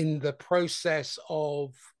enshrined in the process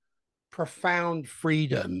of profound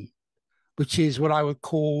freedom, which is what I would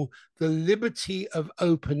call the liberty of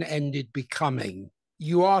open-ended becoming.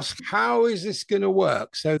 You ask, how is this going to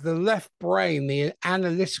work? So the left brain, the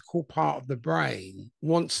analytical part of the brain,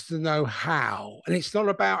 wants to know how. And it's not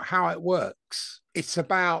about how it works. It's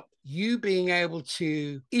about you being able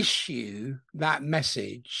to issue that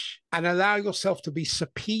message and allow yourself to be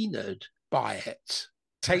subpoenaed by it.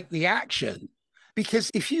 Take the action. Because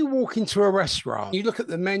if you walk into a restaurant, you look at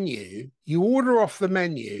the menu, you order off the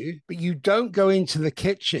menu, but you don't go into the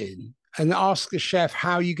kitchen and ask the chef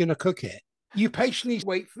how you're going to cook it. You patiently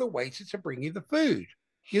wait for the waiter to bring you the food.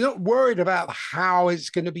 You're not worried about how it's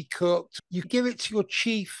going to be cooked. You give it to your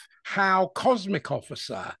chief how cosmic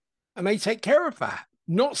officer, and they take care of that.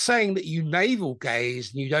 Not saying that you navel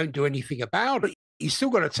gaze and you don't do anything about it. You still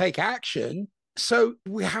got to take action. So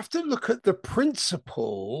we have to look at the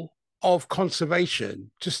principle of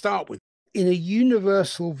conservation to start with. In a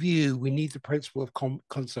universal view, we need the principle of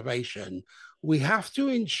conservation. We have to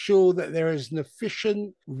ensure that there is an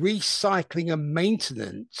efficient recycling and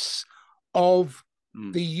maintenance of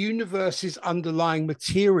the universe's underlying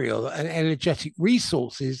material and energetic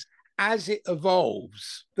resources as it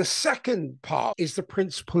evolves. The second part is the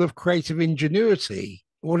principle of creative ingenuity.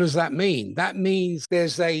 What does that mean? That means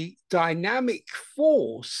there's a dynamic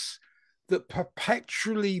force that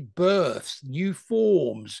perpetually births new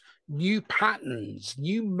forms, new patterns,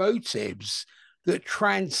 new motives that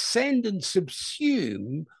transcend and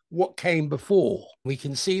subsume what came before. We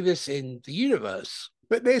can see this in the universe,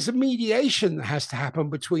 but there's a mediation that has to happen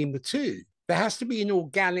between the two. There has to be an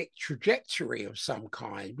organic trajectory of some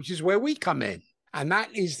kind, which is where we come in. And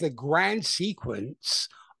that is the grand sequence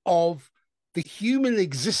of the human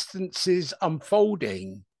existence's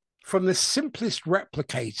unfolding from the simplest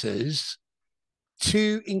replicators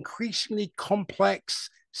to increasingly complex,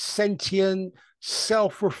 sentient,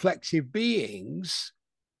 self-reflective beings,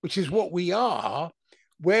 which is what we are,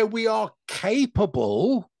 where we are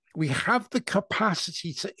capable, we have the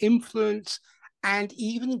capacity to influence and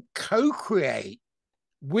even co-create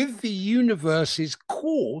with the universe's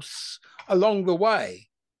course along the way.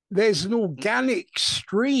 There's an organic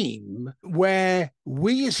stream where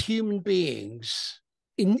we as human beings,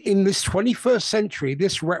 in this 21st century,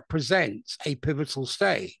 this represents a pivotal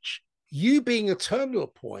stage. You being a terminal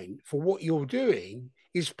point for what you're doing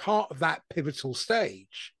is part of that pivotal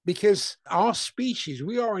stage, because our species,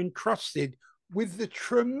 we are entrusted with the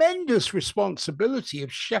tremendous responsibility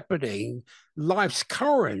of shepherding life's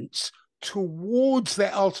currents towards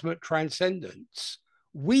their ultimate transcendence.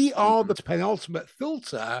 We are the penultimate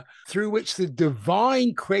filter through which the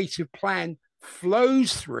divine creative plan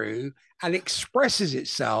flows through and expresses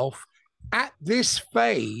itself at this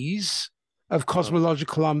phase of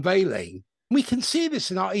cosmological unveiling. We can see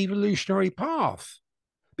this in our evolutionary path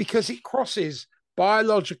because it crosses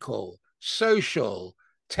biological, social,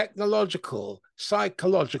 technological,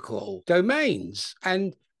 psychological domains.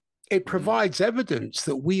 And it provides evidence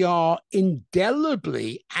that we are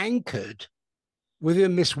indelibly anchored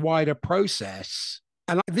within this wider process.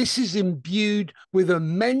 And this is imbued with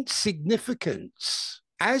immense significance.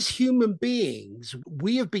 As human beings,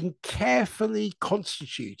 we have been carefully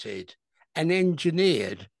constituted and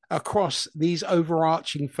engineered across these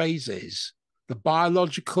overarching phases: the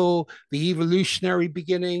biological, the evolutionary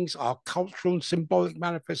beginnings, our cultural and symbolic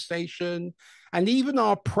manifestation, and even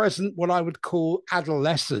our present, what I would call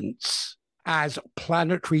adolescence as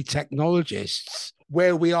planetary technologists,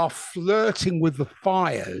 where we are flirting with the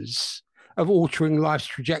fires of altering life's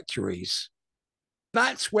trajectories.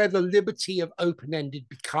 That's where the liberty of open-ended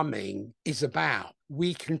becoming is about.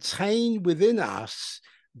 We contain within us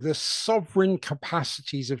the sovereign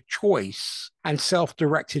capacities of choice and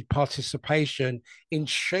self-directed participation in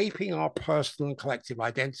shaping our personal and collective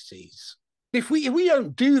identities. If we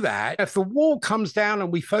don't do that, if the wall comes down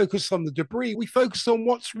and we focus on the debris, we focus on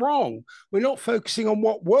what's wrong. We're not focusing on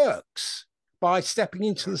what works. by stepping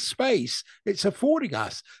into the space it's affording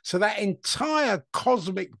us. So that entire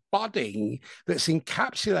cosmic budding that's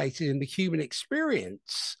encapsulated in the human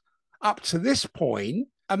experience up to this point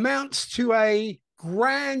amounts to a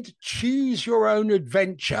grand choose your own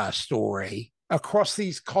adventure story across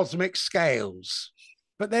these cosmic scales.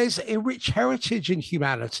 But there's a rich heritage in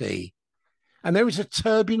humanity, and there is a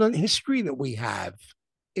turbulent history that we have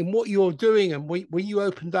in what you're doing. And when you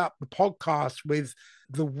opened up the podcast with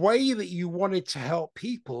the way that you wanted to help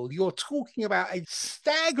people, you're talking about a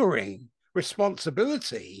staggering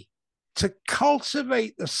responsibility to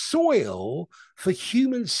cultivate the soil for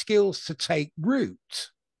human skills to take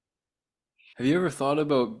root. Have you ever thought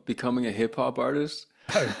about becoming a hip hop artist?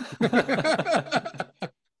 Oh.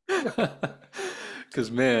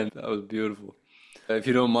 Because, man, that was beautiful. If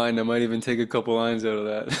you don't mind, I might even take a couple lines out of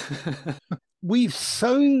that. We've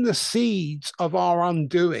sown the seeds of our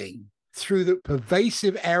undoing through the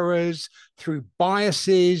pervasive errors, through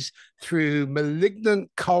biases, through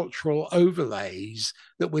malignant cultural overlays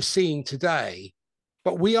that we're seeing today.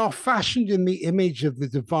 But we are fashioned in the image of the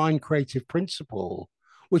divine creative principle,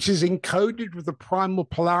 which is encoded with the primal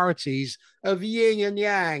polarities of yin and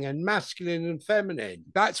yang and masculine and feminine.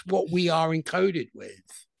 That's what we are encoded with.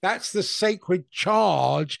 That's the sacred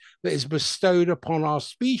charge that is bestowed upon our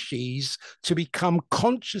species to become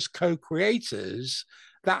conscious co-creators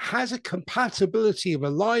that has a compatibility of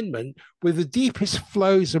alignment with the deepest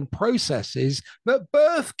flows and processes that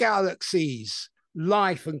birth galaxies,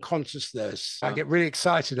 life and consciousness. I get really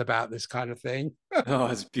excited about this kind of thing. Oh,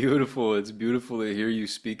 it's beautiful. It's beautiful to hear you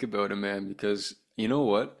speak about it, man, because you know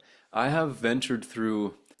what? I have ventured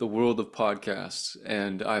through the world of podcasts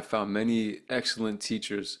and I've found many excellent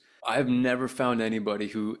teachers. I've never found anybody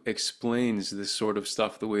who explains this sort of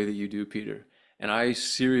stuff the way that you do, Peter. And I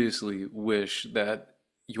seriously wish that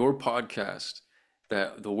your podcast,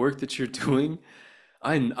 that the work that you're doing,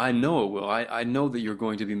 I know it will. I know that you're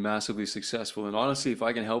going to be massively successful. And honestly, if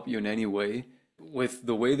I can help you in any way with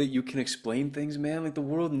the way that you can explain things, man, like the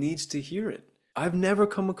world needs to hear it. I've never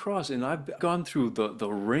come across, and I've gone through the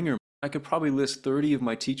ringer. I could probably list 30 of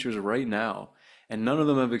my teachers right now, and none of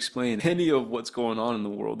them have explained any of what's going on in the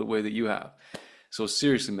world the way that you have. So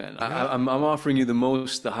seriously, man, I'm offering you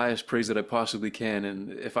the highest praise that I possibly can.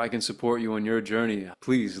 And if I can support you on your journey,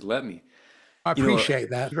 please let me. I appreciate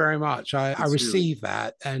that very much. I receive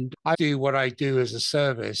that, and I do what I do as a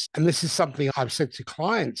service. And this is something I've said to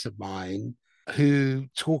clients of mine who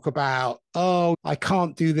talk about, oh, I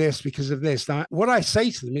can't do this because of this. Now, what I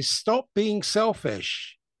say to them is stop being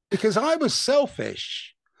selfish, because I was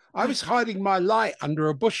selfish. I was hiding my light under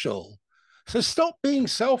a bushel. So stop being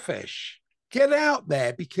selfish. Get out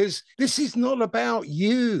there, because this is not about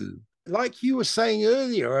you. Like you were saying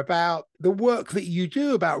earlier about the work that you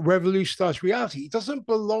do about revolutionize reality, it doesn't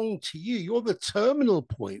belong to you. You're the terminal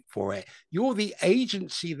point for it. You're the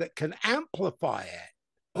agency that can amplify it.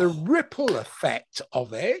 The ripple effect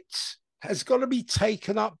of it has got to be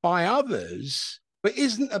taken up by others, but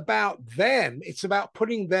isn't about them. It's about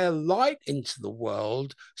putting their light into the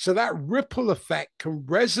world so that ripple effect can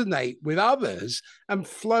resonate with others and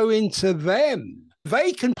flow into them.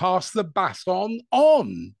 They can pass the baton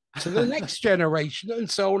on to the next generation, and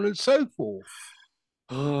so on and so forth.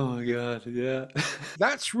 Oh my God, yeah.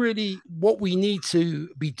 That's really what we need to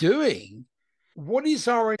be doing. What is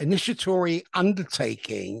our initiatory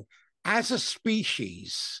undertaking as a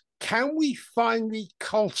species? Can we finally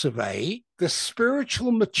cultivate the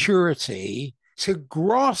spiritual maturity to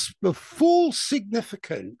grasp the full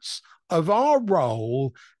significance of our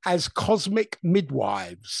role as cosmic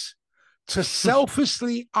midwives, to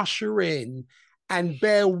selflessly usher in and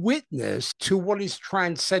bear witness to what is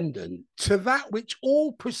transcendent, to that which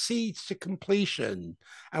all proceeds to completion,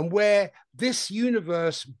 and where this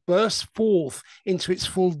universe bursts forth into its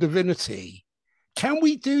full divinity? Can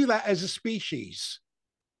we do that as a species?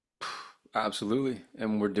 Absolutely.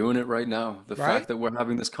 And we're doing it right now. The fact that we're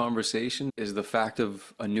having this conversation is the fact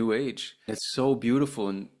of a new age. It's so beautiful.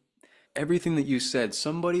 And everything that you said,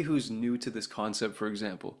 somebody who's new to this concept, for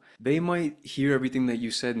example, they might hear everything that you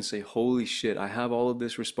said and say, holy shit, I have all of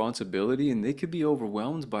this responsibility. And they could be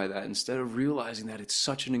overwhelmed by that instead of realizing that it's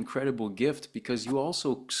such an incredible gift, because you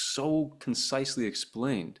also so concisely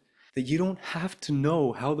explained that you don't have to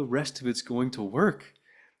know how the rest of it's going to work.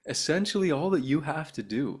 Essentially, all that you have to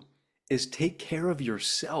do is take care of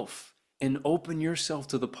yourself and open yourself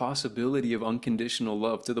to the possibility of unconditional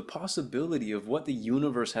love, to the possibility of what the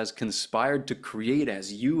universe has conspired to create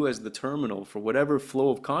as you, as the terminal for whatever flow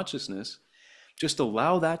of consciousness. Just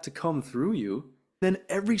allow that to come through you. Then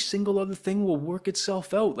every single other thing will work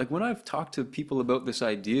itself out. Like when I've talked to people about this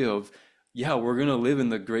idea of yeah, we're going to live in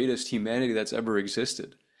the greatest humanity that's ever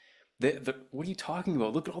existed. What are you talking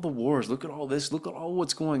about? Look at all the wars. Look at all this. Look at all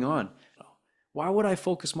what's going on. Why would I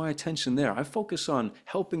focus my attention there? I focus on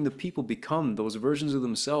helping the people become those versions of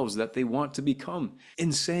themselves that they want to become.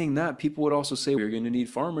 In saying that, people would also say, you're going to need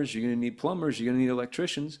farmers, you're going to need plumbers, you're going to need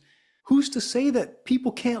electricians. Who's to say that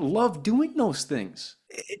people can't love doing those things?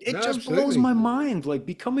 It No, just blows absolutely. my mind. Like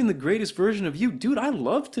becoming the greatest version of you. Dude, I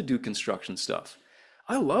love to do construction stuff.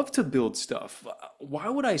 I love to build stuff. Why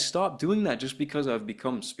would I stop doing that just because I've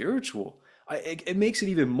become spiritual? It makes it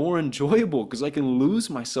even more enjoyable because I can lose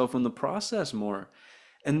myself in the process more.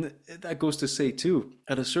 And that goes to say, too,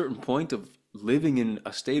 at a certain point of living in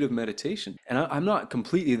a state of meditation, and I'm not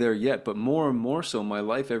completely there yet, but more and more so, my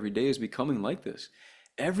life every day is becoming like this.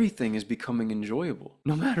 Everything is becoming enjoyable,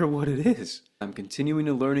 no matter what it is. I'm continuing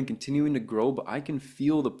to learn and continuing to grow, but I can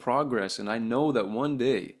feel the progress, and I know that one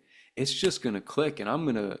day it's just going to click, and I'm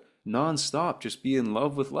going to nonstop just be in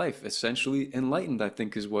love with life. Essentially enlightened, I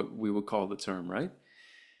think, is what we would call the term, right?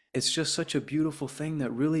 It's just such a beautiful thing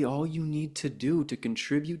that really all you need to do to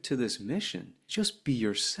contribute to this mission, just be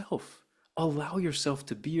yourself. Allow yourself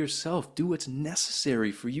to be yourself. Do what's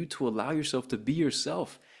necessary for you to allow yourself to be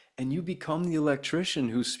yourself. And you become the electrician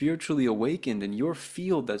who's spiritually awakened in your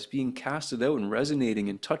field that's being casted out and resonating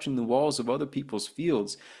and touching the walls of other people's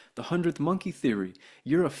fields. The 100th monkey theory.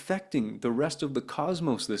 You're affecting the rest of the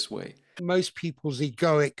cosmos this way. Most people's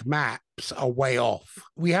egoic maps are way off.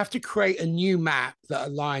 We have to create a new map that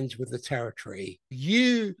aligns with the territory.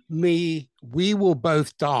 You, me, we will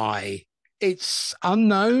both die. It's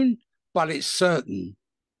unknown, but it's certain.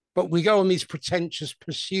 But we go on these pretentious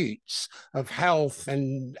pursuits of health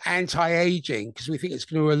and anti-aging because we think it's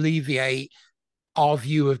going to alleviate our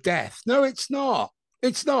view of death. No, it's not.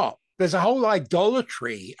 It's not. There's a whole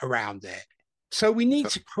idolatry around it. So we need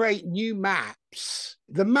to create new maps.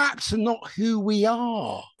 The maps are not who we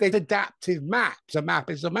are. They're adaptive maps. A map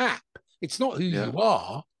is a map. It's not who Yeah. you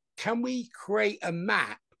are. Can we create a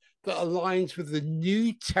map that aligns with the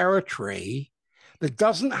new territory that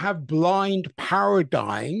doesn't have blind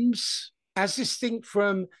paradigms as distinct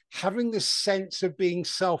from having the sense of being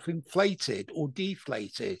self-inflated or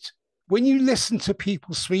deflated? When you listen to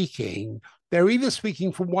people speaking, they're either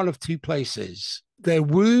speaking from one of two places, their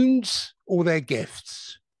wounds or their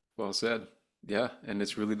gifts. Well said. Yeah, and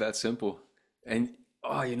it's really that simple. And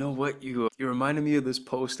oh, you know what? You reminded me of this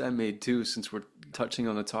post I made too, since we're touching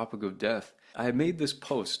on the topic of death. I had made this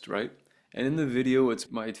post, right? And in the video,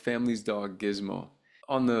 it's my family's dog Gizmo.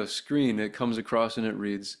 On the screen, it comes across and it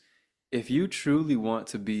reads, if you truly want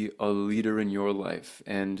to be a leader in your life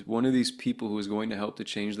and one of these people who is going to help to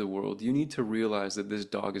change the world, you need to realize that this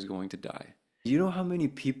dog is going to die. You know how many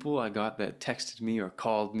people I got that texted me or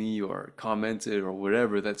called me or commented or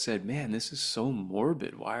whatever that said, man, this is so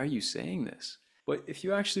morbid. Why are you saying this? But if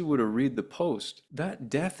you actually were to read the post, that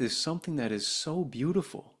death is something that is so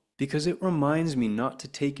beautiful because it reminds me not to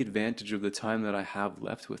take advantage of the time that I have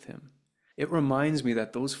left with him. It reminds me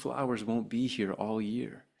that those flowers won't be here all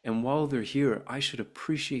year. And while they're here, I should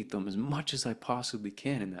appreciate them as much as I possibly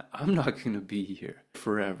can, and that I'm not going to be here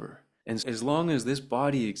forever. And as long as this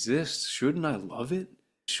body exists, shouldn't I love it?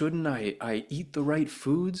 Shouldn't I eat the right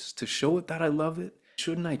foods to show it that I love it?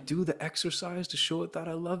 Shouldn't I do the exercise to show it that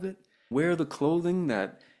I love it? Wear the clothing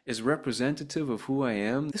that is representative of who I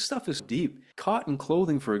am? This stuff is deep. Cotton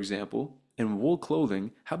clothing, for example, and wool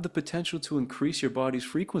clothing have the potential to increase your body's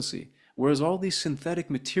frequency. Whereas all these synthetic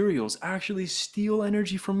materials actually steal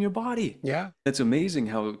energy from your body. Yeah. It's amazing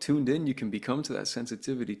how tuned in you can become to that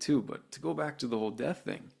sensitivity too. But to go back to the whole death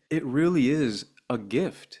thing, it really is a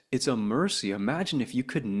gift. It's a mercy. Imagine if you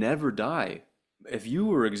could never die. If you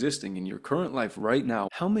were existing in your current life right now,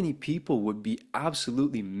 how many people would be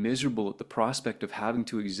absolutely miserable at the prospect of having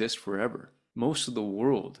to exist forever? Most of the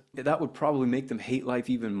world. That would probably make them hate life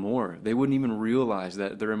even more. They wouldn't even realize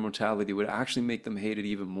that their immortality would actually make them hate it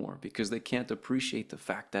even more because they can't appreciate the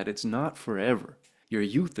fact that it's not forever. Your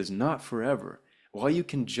youth is not forever. While you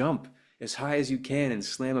can jump as high as you can and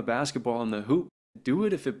slam a basketball in the hoop, do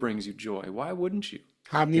it if it brings you joy. Why wouldn't you?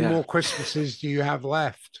 How many Yeah. more Christmases do you have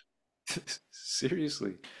left?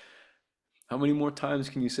 Seriously. How many more times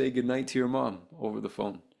can you say goodnight to your mom over the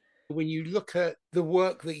phone? When you look at the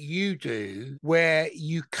work that you do, where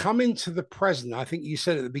you come into the present, I think you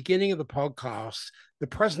said at the beginning of the podcast, the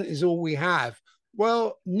present is all we have.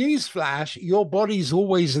 Well, newsflash, your body's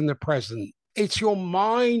always in the present. It's your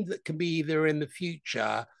mind that can be either in the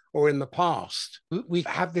future or in the past. We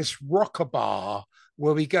have this rocker bar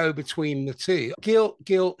where we go between the two: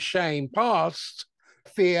 guilt, shame, past,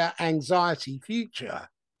 fear, anxiety, future.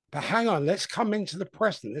 But hang on, let's come into the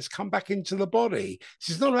present. Let's come back into the body.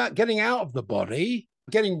 This is not about getting out of the body,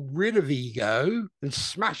 getting rid of ego and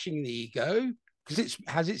smashing the ego, because it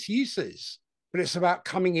has its uses. But it's about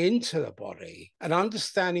coming into the body and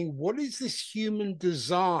understanding what is this human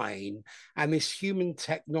design and this human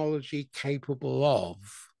technology capable of.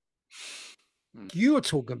 You were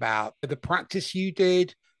talking about the practice you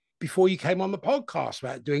did before you came on the podcast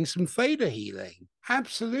about doing some theta healing.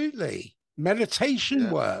 Absolutely. Meditation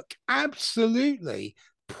Yeah. work. Absolutely.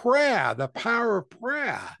 Prayer, the power of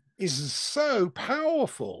prayer is so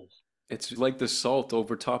powerful. It's like the salt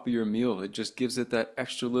over top of your meal. It just gives it that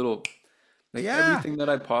extra little, like Yeah. everything that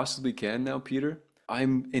I possibly can now, Peter.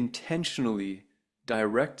 I'm intentionally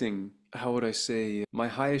directing, how would I say, my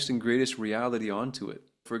highest and greatest reality onto it.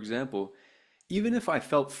 For example, even if I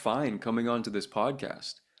felt fine coming onto this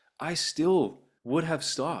podcast, I still would have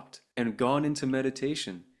stopped and gone into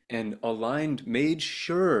meditation and aligned, made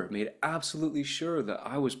absolutely sure that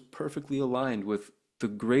I was perfectly aligned with the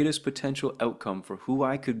greatest potential outcome for who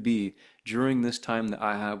I could be during this time that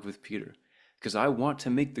I have with Peter. Because I want to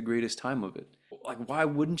make the greatest time of it. Like, why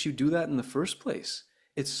wouldn't you do that in the first place?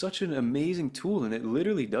 It's such an amazing tool, and it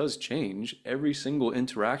literally does change every single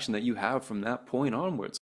interaction that you have from that point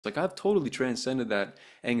onwards. Like, I've totally transcended that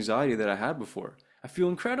anxiety that I had before. I feel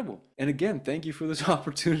incredible. And again, thank you for this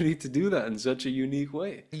opportunity to do that in such a unique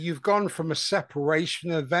way. You've gone from a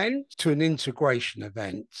separation event to an integration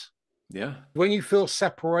event. Yeah. When you feel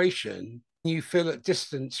separation, you feel at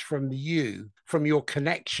distance from you, from your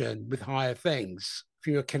connection with higher things,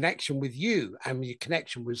 from your connection with you and your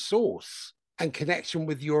connection with source and connection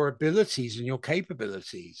with your abilities and your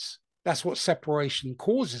capabilities. That's what separation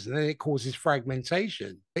causes. And then it causes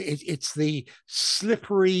fragmentation. It's the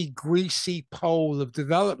slippery, greasy pole of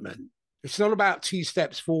development. It's not about 2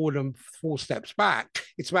 steps forward and 4 steps back.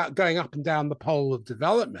 It's about going up and down the pole of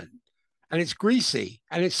development. And it's greasy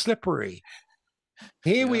and it's slippery.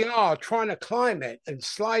 Here Yeah. we are trying to climb it and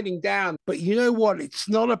sliding down. But you know what? It's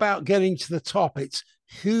not about getting to the top. It's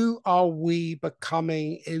who are we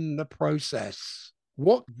becoming in the process?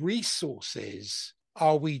 What resources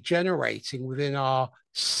are we generating within our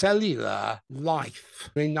cellular life,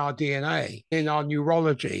 in our DNA, in our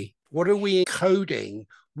neurology? What are we encoding?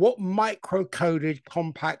 What micro-coded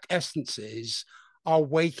compact essences are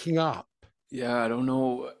waking up? Yeah, I don't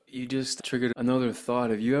know. You just triggered another thought.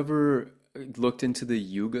 Have you ever looked into the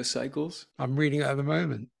yuga cycles? I'm reading it at the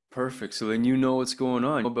moment. Perfect. So then you know what's going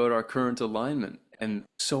on about our current alignment. And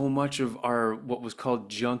so much of our what was called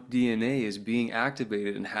junk DNA is being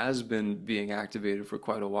activated and has been being activated for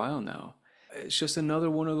quite a while now. It's just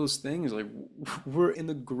another one of those things. Like, we're in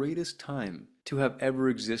the greatest time to have ever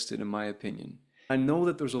existed, in my opinion. I know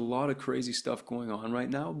that there's a lot of crazy stuff going on right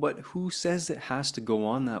now, but who says it has to go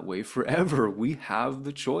on that way forever? We have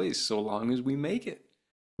the choice so long as we make it.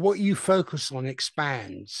 What you focus on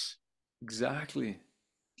expands. Exactly.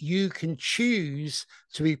 You can choose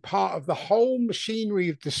to be part of the whole machinery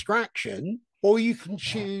of distraction, or you can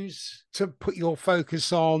choose to put your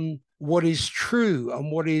focus on what is true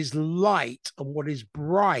and what is light and what is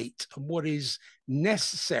bright and what is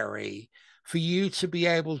necessary for you to be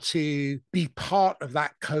able to be part of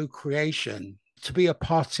that co-creation, to be a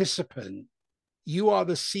participant. You are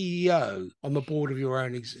the CEO on the board of your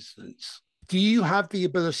own existence. Do you have the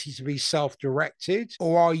ability to be self-directed,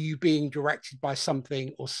 or are you being directed by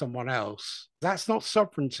something or someone else? That's not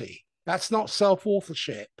sovereignty. That's not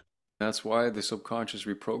self-authorship. That's why the subconscious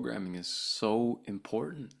reprogramming is so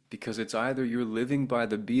important, because it's either you're living by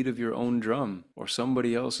the beat of your own drum or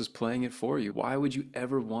somebody else is playing it for you. Why would you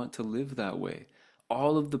ever want to live that way?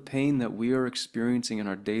 All of the pain that we are experiencing in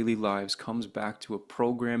our daily lives comes back to a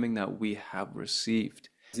programming that we have received.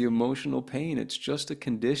 The emotional pain, it's just a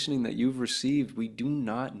conditioning that you've received. We do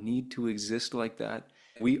not need to exist like that.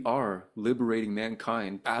 We are liberating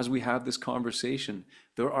mankind. As we have this conversation,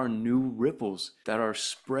 there are new ripples that are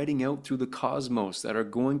spreading out through the cosmos that are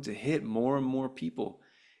going to hit more and more people.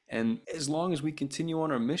 And as long as we continue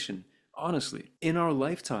on our mission, honestly, in our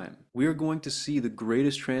lifetime, we are going to see the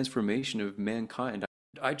greatest transformation of mankind.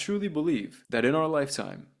 I truly believe that in our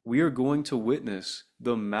lifetime, we are going to witness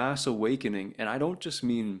the mass awakening. And I don't just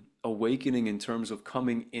mean awakening in terms of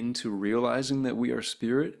coming into realizing that we are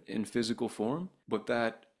spirit in physical form, but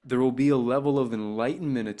that there will be a level of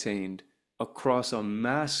enlightenment attained across a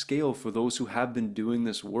mass scale for those who have been doing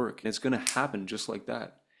this work. And it's going to happen just like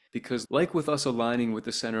that. Because like with us aligning with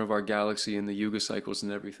the center of our galaxy and the yuga cycles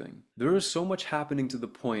and everything, there is so much happening to the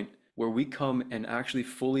point where we come and actually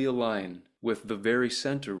fully align with the very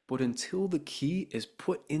center. But until the key is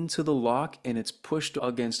put into the lock and it's pushed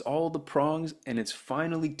against all the prongs and it's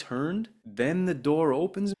finally turned, then the door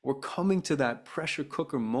opens. We're coming to that pressure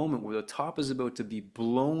cooker moment where the top is about to be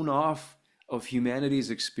blown off of humanity's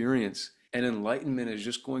experience, and enlightenment is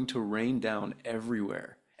just going to rain down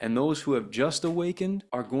everywhere. And those who have just awakened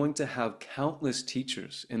are going to have countless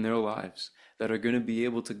teachers in their lives that are going to be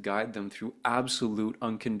able to guide them through absolute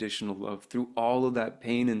unconditional love, through all of that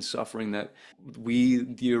pain and suffering that we,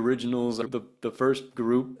 the originals, the first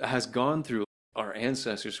group, has gone through. Our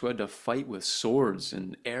ancestors who had to fight with swords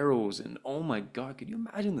and arrows, and oh my God, could you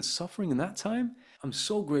imagine the suffering in that time? I'm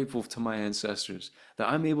so grateful to my ancestors that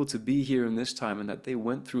I'm able to be here in this time and that they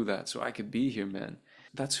went through that so I could be here, man.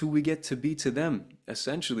 That's who we get to be to them,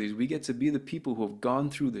 essentially, is we get to be the people who have gone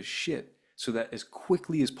through the shit so that as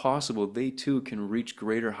quickly as possible, they too can reach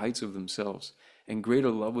greater heights of themselves and greater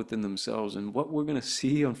love within themselves. And what we're going to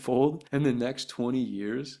see unfold in the next 20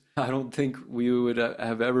 years, I don't think we would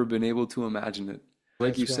have ever been able to imagine it.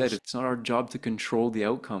 Like you said, it's not our job to control the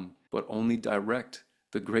outcome, but only direct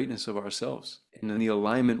the greatness of ourselves and in the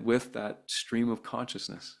alignment with that stream of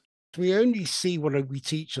consciousness. We only see what we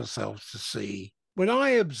teach ourselves to see. When I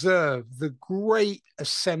observe the great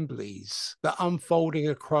assemblies that are unfolding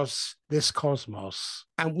across this cosmos,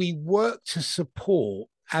 and we work to support,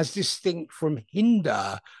 as distinct from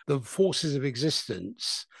hinder, the forces of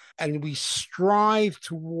existence, and we strive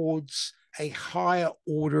towards a higher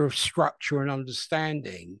order of structure and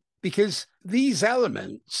understanding, because these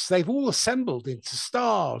elements, they've all assembled into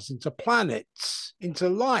stars, into planets, into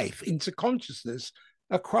life, into consciousness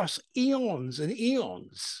across eons and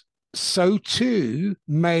eons. So too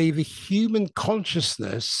may the human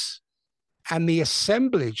consciousness and the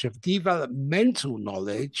assemblage of developmental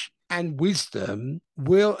knowledge and wisdom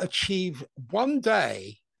will achieve one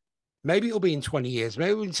day, maybe it'll be in 20 years,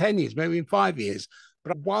 maybe in 10 years, maybe in 5 years,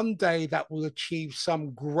 but one day that will achieve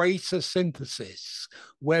some greater synthesis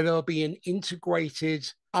where there'll be an integrated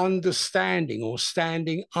understanding or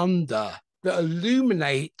standing under that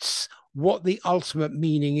illuminates what the ultimate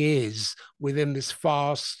meaning is within this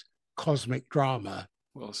vast cosmic drama.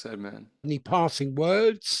 Well said, man. Any parting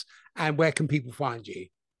words, and where can people find you?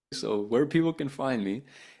 So where people can find me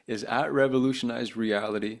is at Revolutionize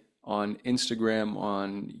Reality on Instagram,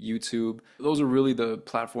 on YouTube. Those are really the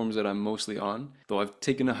platforms that I'm mostly on, though I've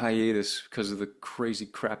taken a hiatus because of the crazy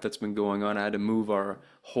crap that's been going on. I had to move our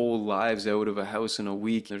whole lives out of a house in a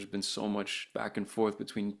week. There's been so much back and forth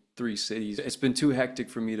between 3 cities. It's been too hectic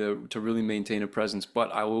for me to really maintain a presence,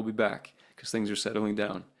 but I will be back because things are settling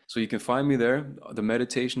down. So you can find me there. The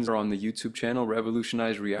meditations are on the YouTube channel,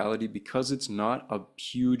 Revolutionize Reality. Because it's not a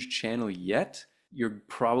huge channel yet, you're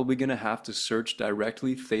probably going to have to search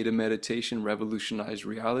directly Theta Meditation Revolutionize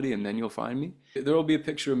Reality, and then you'll find me. There will be a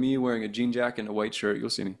picture of me wearing a jean jacket and a white shirt. You'll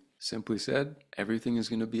see me. Simply said, everything is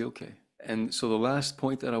going to be okay. And so the last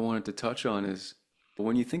point that I wanted to touch on is,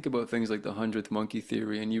 when you think about things like the 100th monkey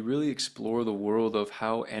theory and you really explore the world of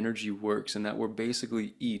how energy works and that we're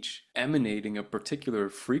basically each emanating a particular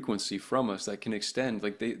frequency from us that can extend,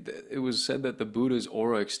 like it was said that the Buddha's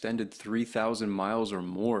aura extended 3,000 miles or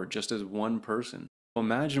more just as one person.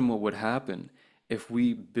 Imagine what would happen if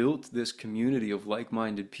we built this community of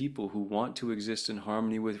like-minded people who want to exist in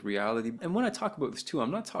harmony with reality. And when I talk about this too,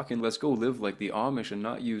 I'm not talking let's go live like the Amish and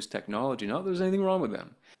not use technology. Not that there's anything wrong with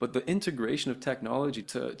them. But the integration of technology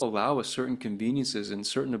to allow us certain conveniences and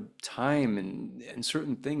certain time and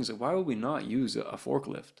certain things, why would we not use a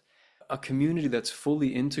forklift? A community that's fully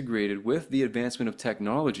integrated with the advancement of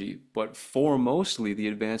technology, but foremostly the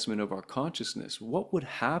advancement of our consciousness. What would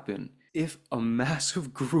happen if a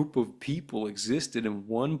massive group of people existed in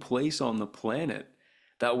one place on the planet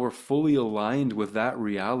that were fully aligned with that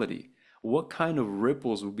reality? What kind of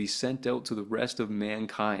ripples would be sent out to the rest of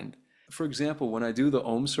mankind? For example, when I do the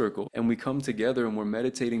Om circle and we come together and we're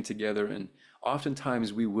meditating together, and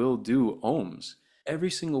oftentimes we will do Oms,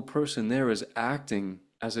 every single person there is acting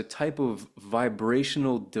as a type of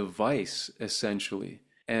vibrational device, essentially.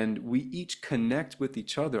 And we each connect with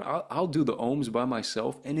each other. I'll do the Oms by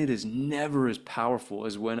myself, and it is never as powerful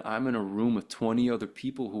as when I'm in a room with 20 other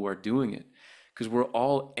people who are doing it, because we're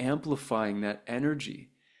all amplifying that energy.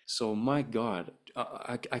 So my God,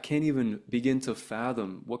 I can't even begin to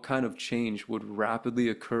fathom what kind of change would rapidly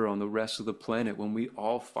occur on the rest of the planet when we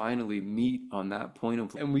all finally meet on that point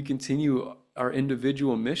of, and we continue our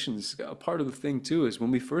individual missions. A part of the thing too is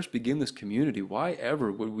when we first begin this community, why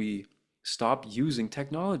ever would we stop using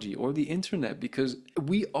technology or the internet? Because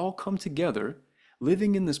we all come together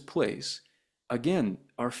living in this place, again,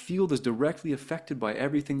 our field is directly affected by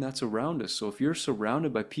everything that's around us. So if you're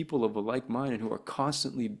surrounded by people of a like mind and who are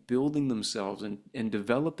constantly building themselves and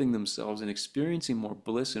developing themselves and experiencing more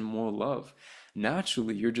bliss and more love,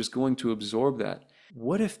 naturally you're just going to absorb that.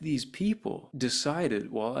 What if these people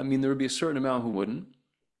decided, well, I mean, there would be a certain amount who wouldn't,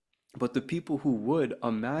 but the people who would,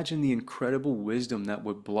 imagine the incredible wisdom that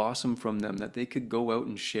would blossom from them that they could go out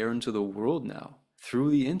and share into the world now through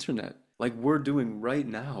the internet, like we're doing right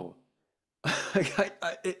now.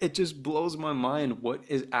 It just blows my mind what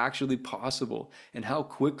is actually possible and how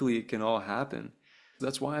quickly it can all happen.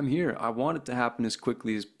 That's why I'm here. I want it to happen as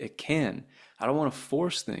quickly as it can. I don't want to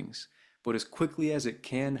force things, but as quickly as it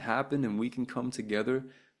can happen and we can come together,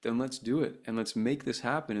 then let's do it and let's make this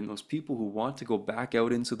happen. And those people who want to go back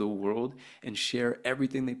out into the world and share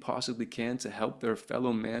everything they possibly can to help their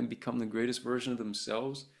fellow man become the greatest version of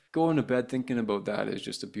themselves, going to bed thinking about that is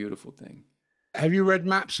just a beautiful thing. Have you read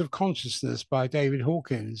Maps of Consciousness by David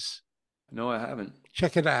Hawkins? No, I haven't.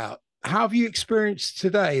 Check it out. How have you experienced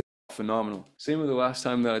today? Phenomenal. Same with the last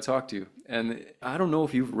time that I talked to you. And I don't know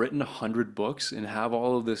if you've written 100 books and have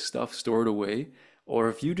all of this stuff stored away, or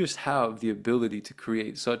if you just have the ability to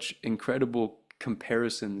create such incredible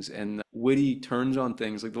comparisons and witty turns on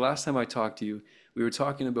things. Like the last time I talked to you, we were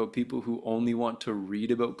talking about people who only want to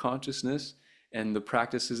read about consciousness and the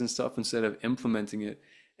practices and stuff instead of implementing it.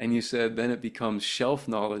 And you said then it becomes shelf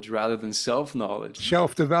knowledge rather than self knowledge.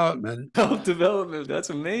 Self development. Self development. That's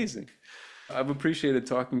amazing. I've appreciated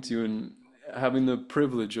talking to you and having the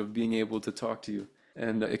privilege of being able to talk to you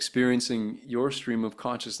and experiencing your stream of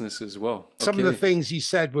consciousness as well. Some of the things you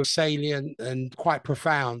said were salient and quite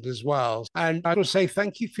profound as well. And I will say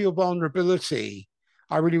thank you for your vulnerability.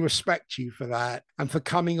 I really respect you for that and for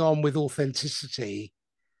coming on with authenticity,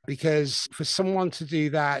 because for someone to do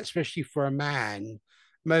that, especially for a man,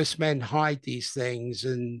 most men hide these things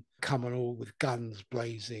and come on all with guns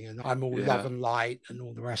blazing and I'm all love and light and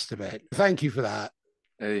all the rest of it. Thank you for that.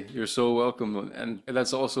 Hey, you're so welcome. And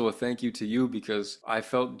that's also a thank you to you because I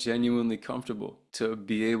felt genuinely comfortable to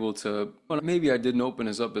be able to, well, maybe I didn't open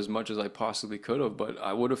us up as much as I possibly could have, but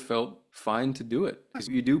I would have felt fine to do it. Because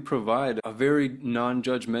you do provide a very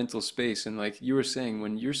non-judgmental space. And like you were saying,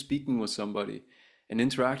 when you're speaking with somebody and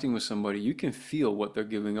interacting with somebody, you can feel what they're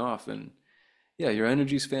giving off. And yeah, your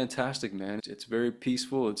energy is fantastic, man. It's very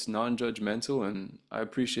peaceful, it's non-judgmental, and I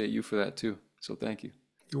appreciate you for that too. So thank you.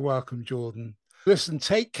 You're welcome, Jordan. Listen,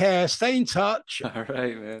 take care, stay in touch. All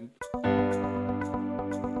right, man.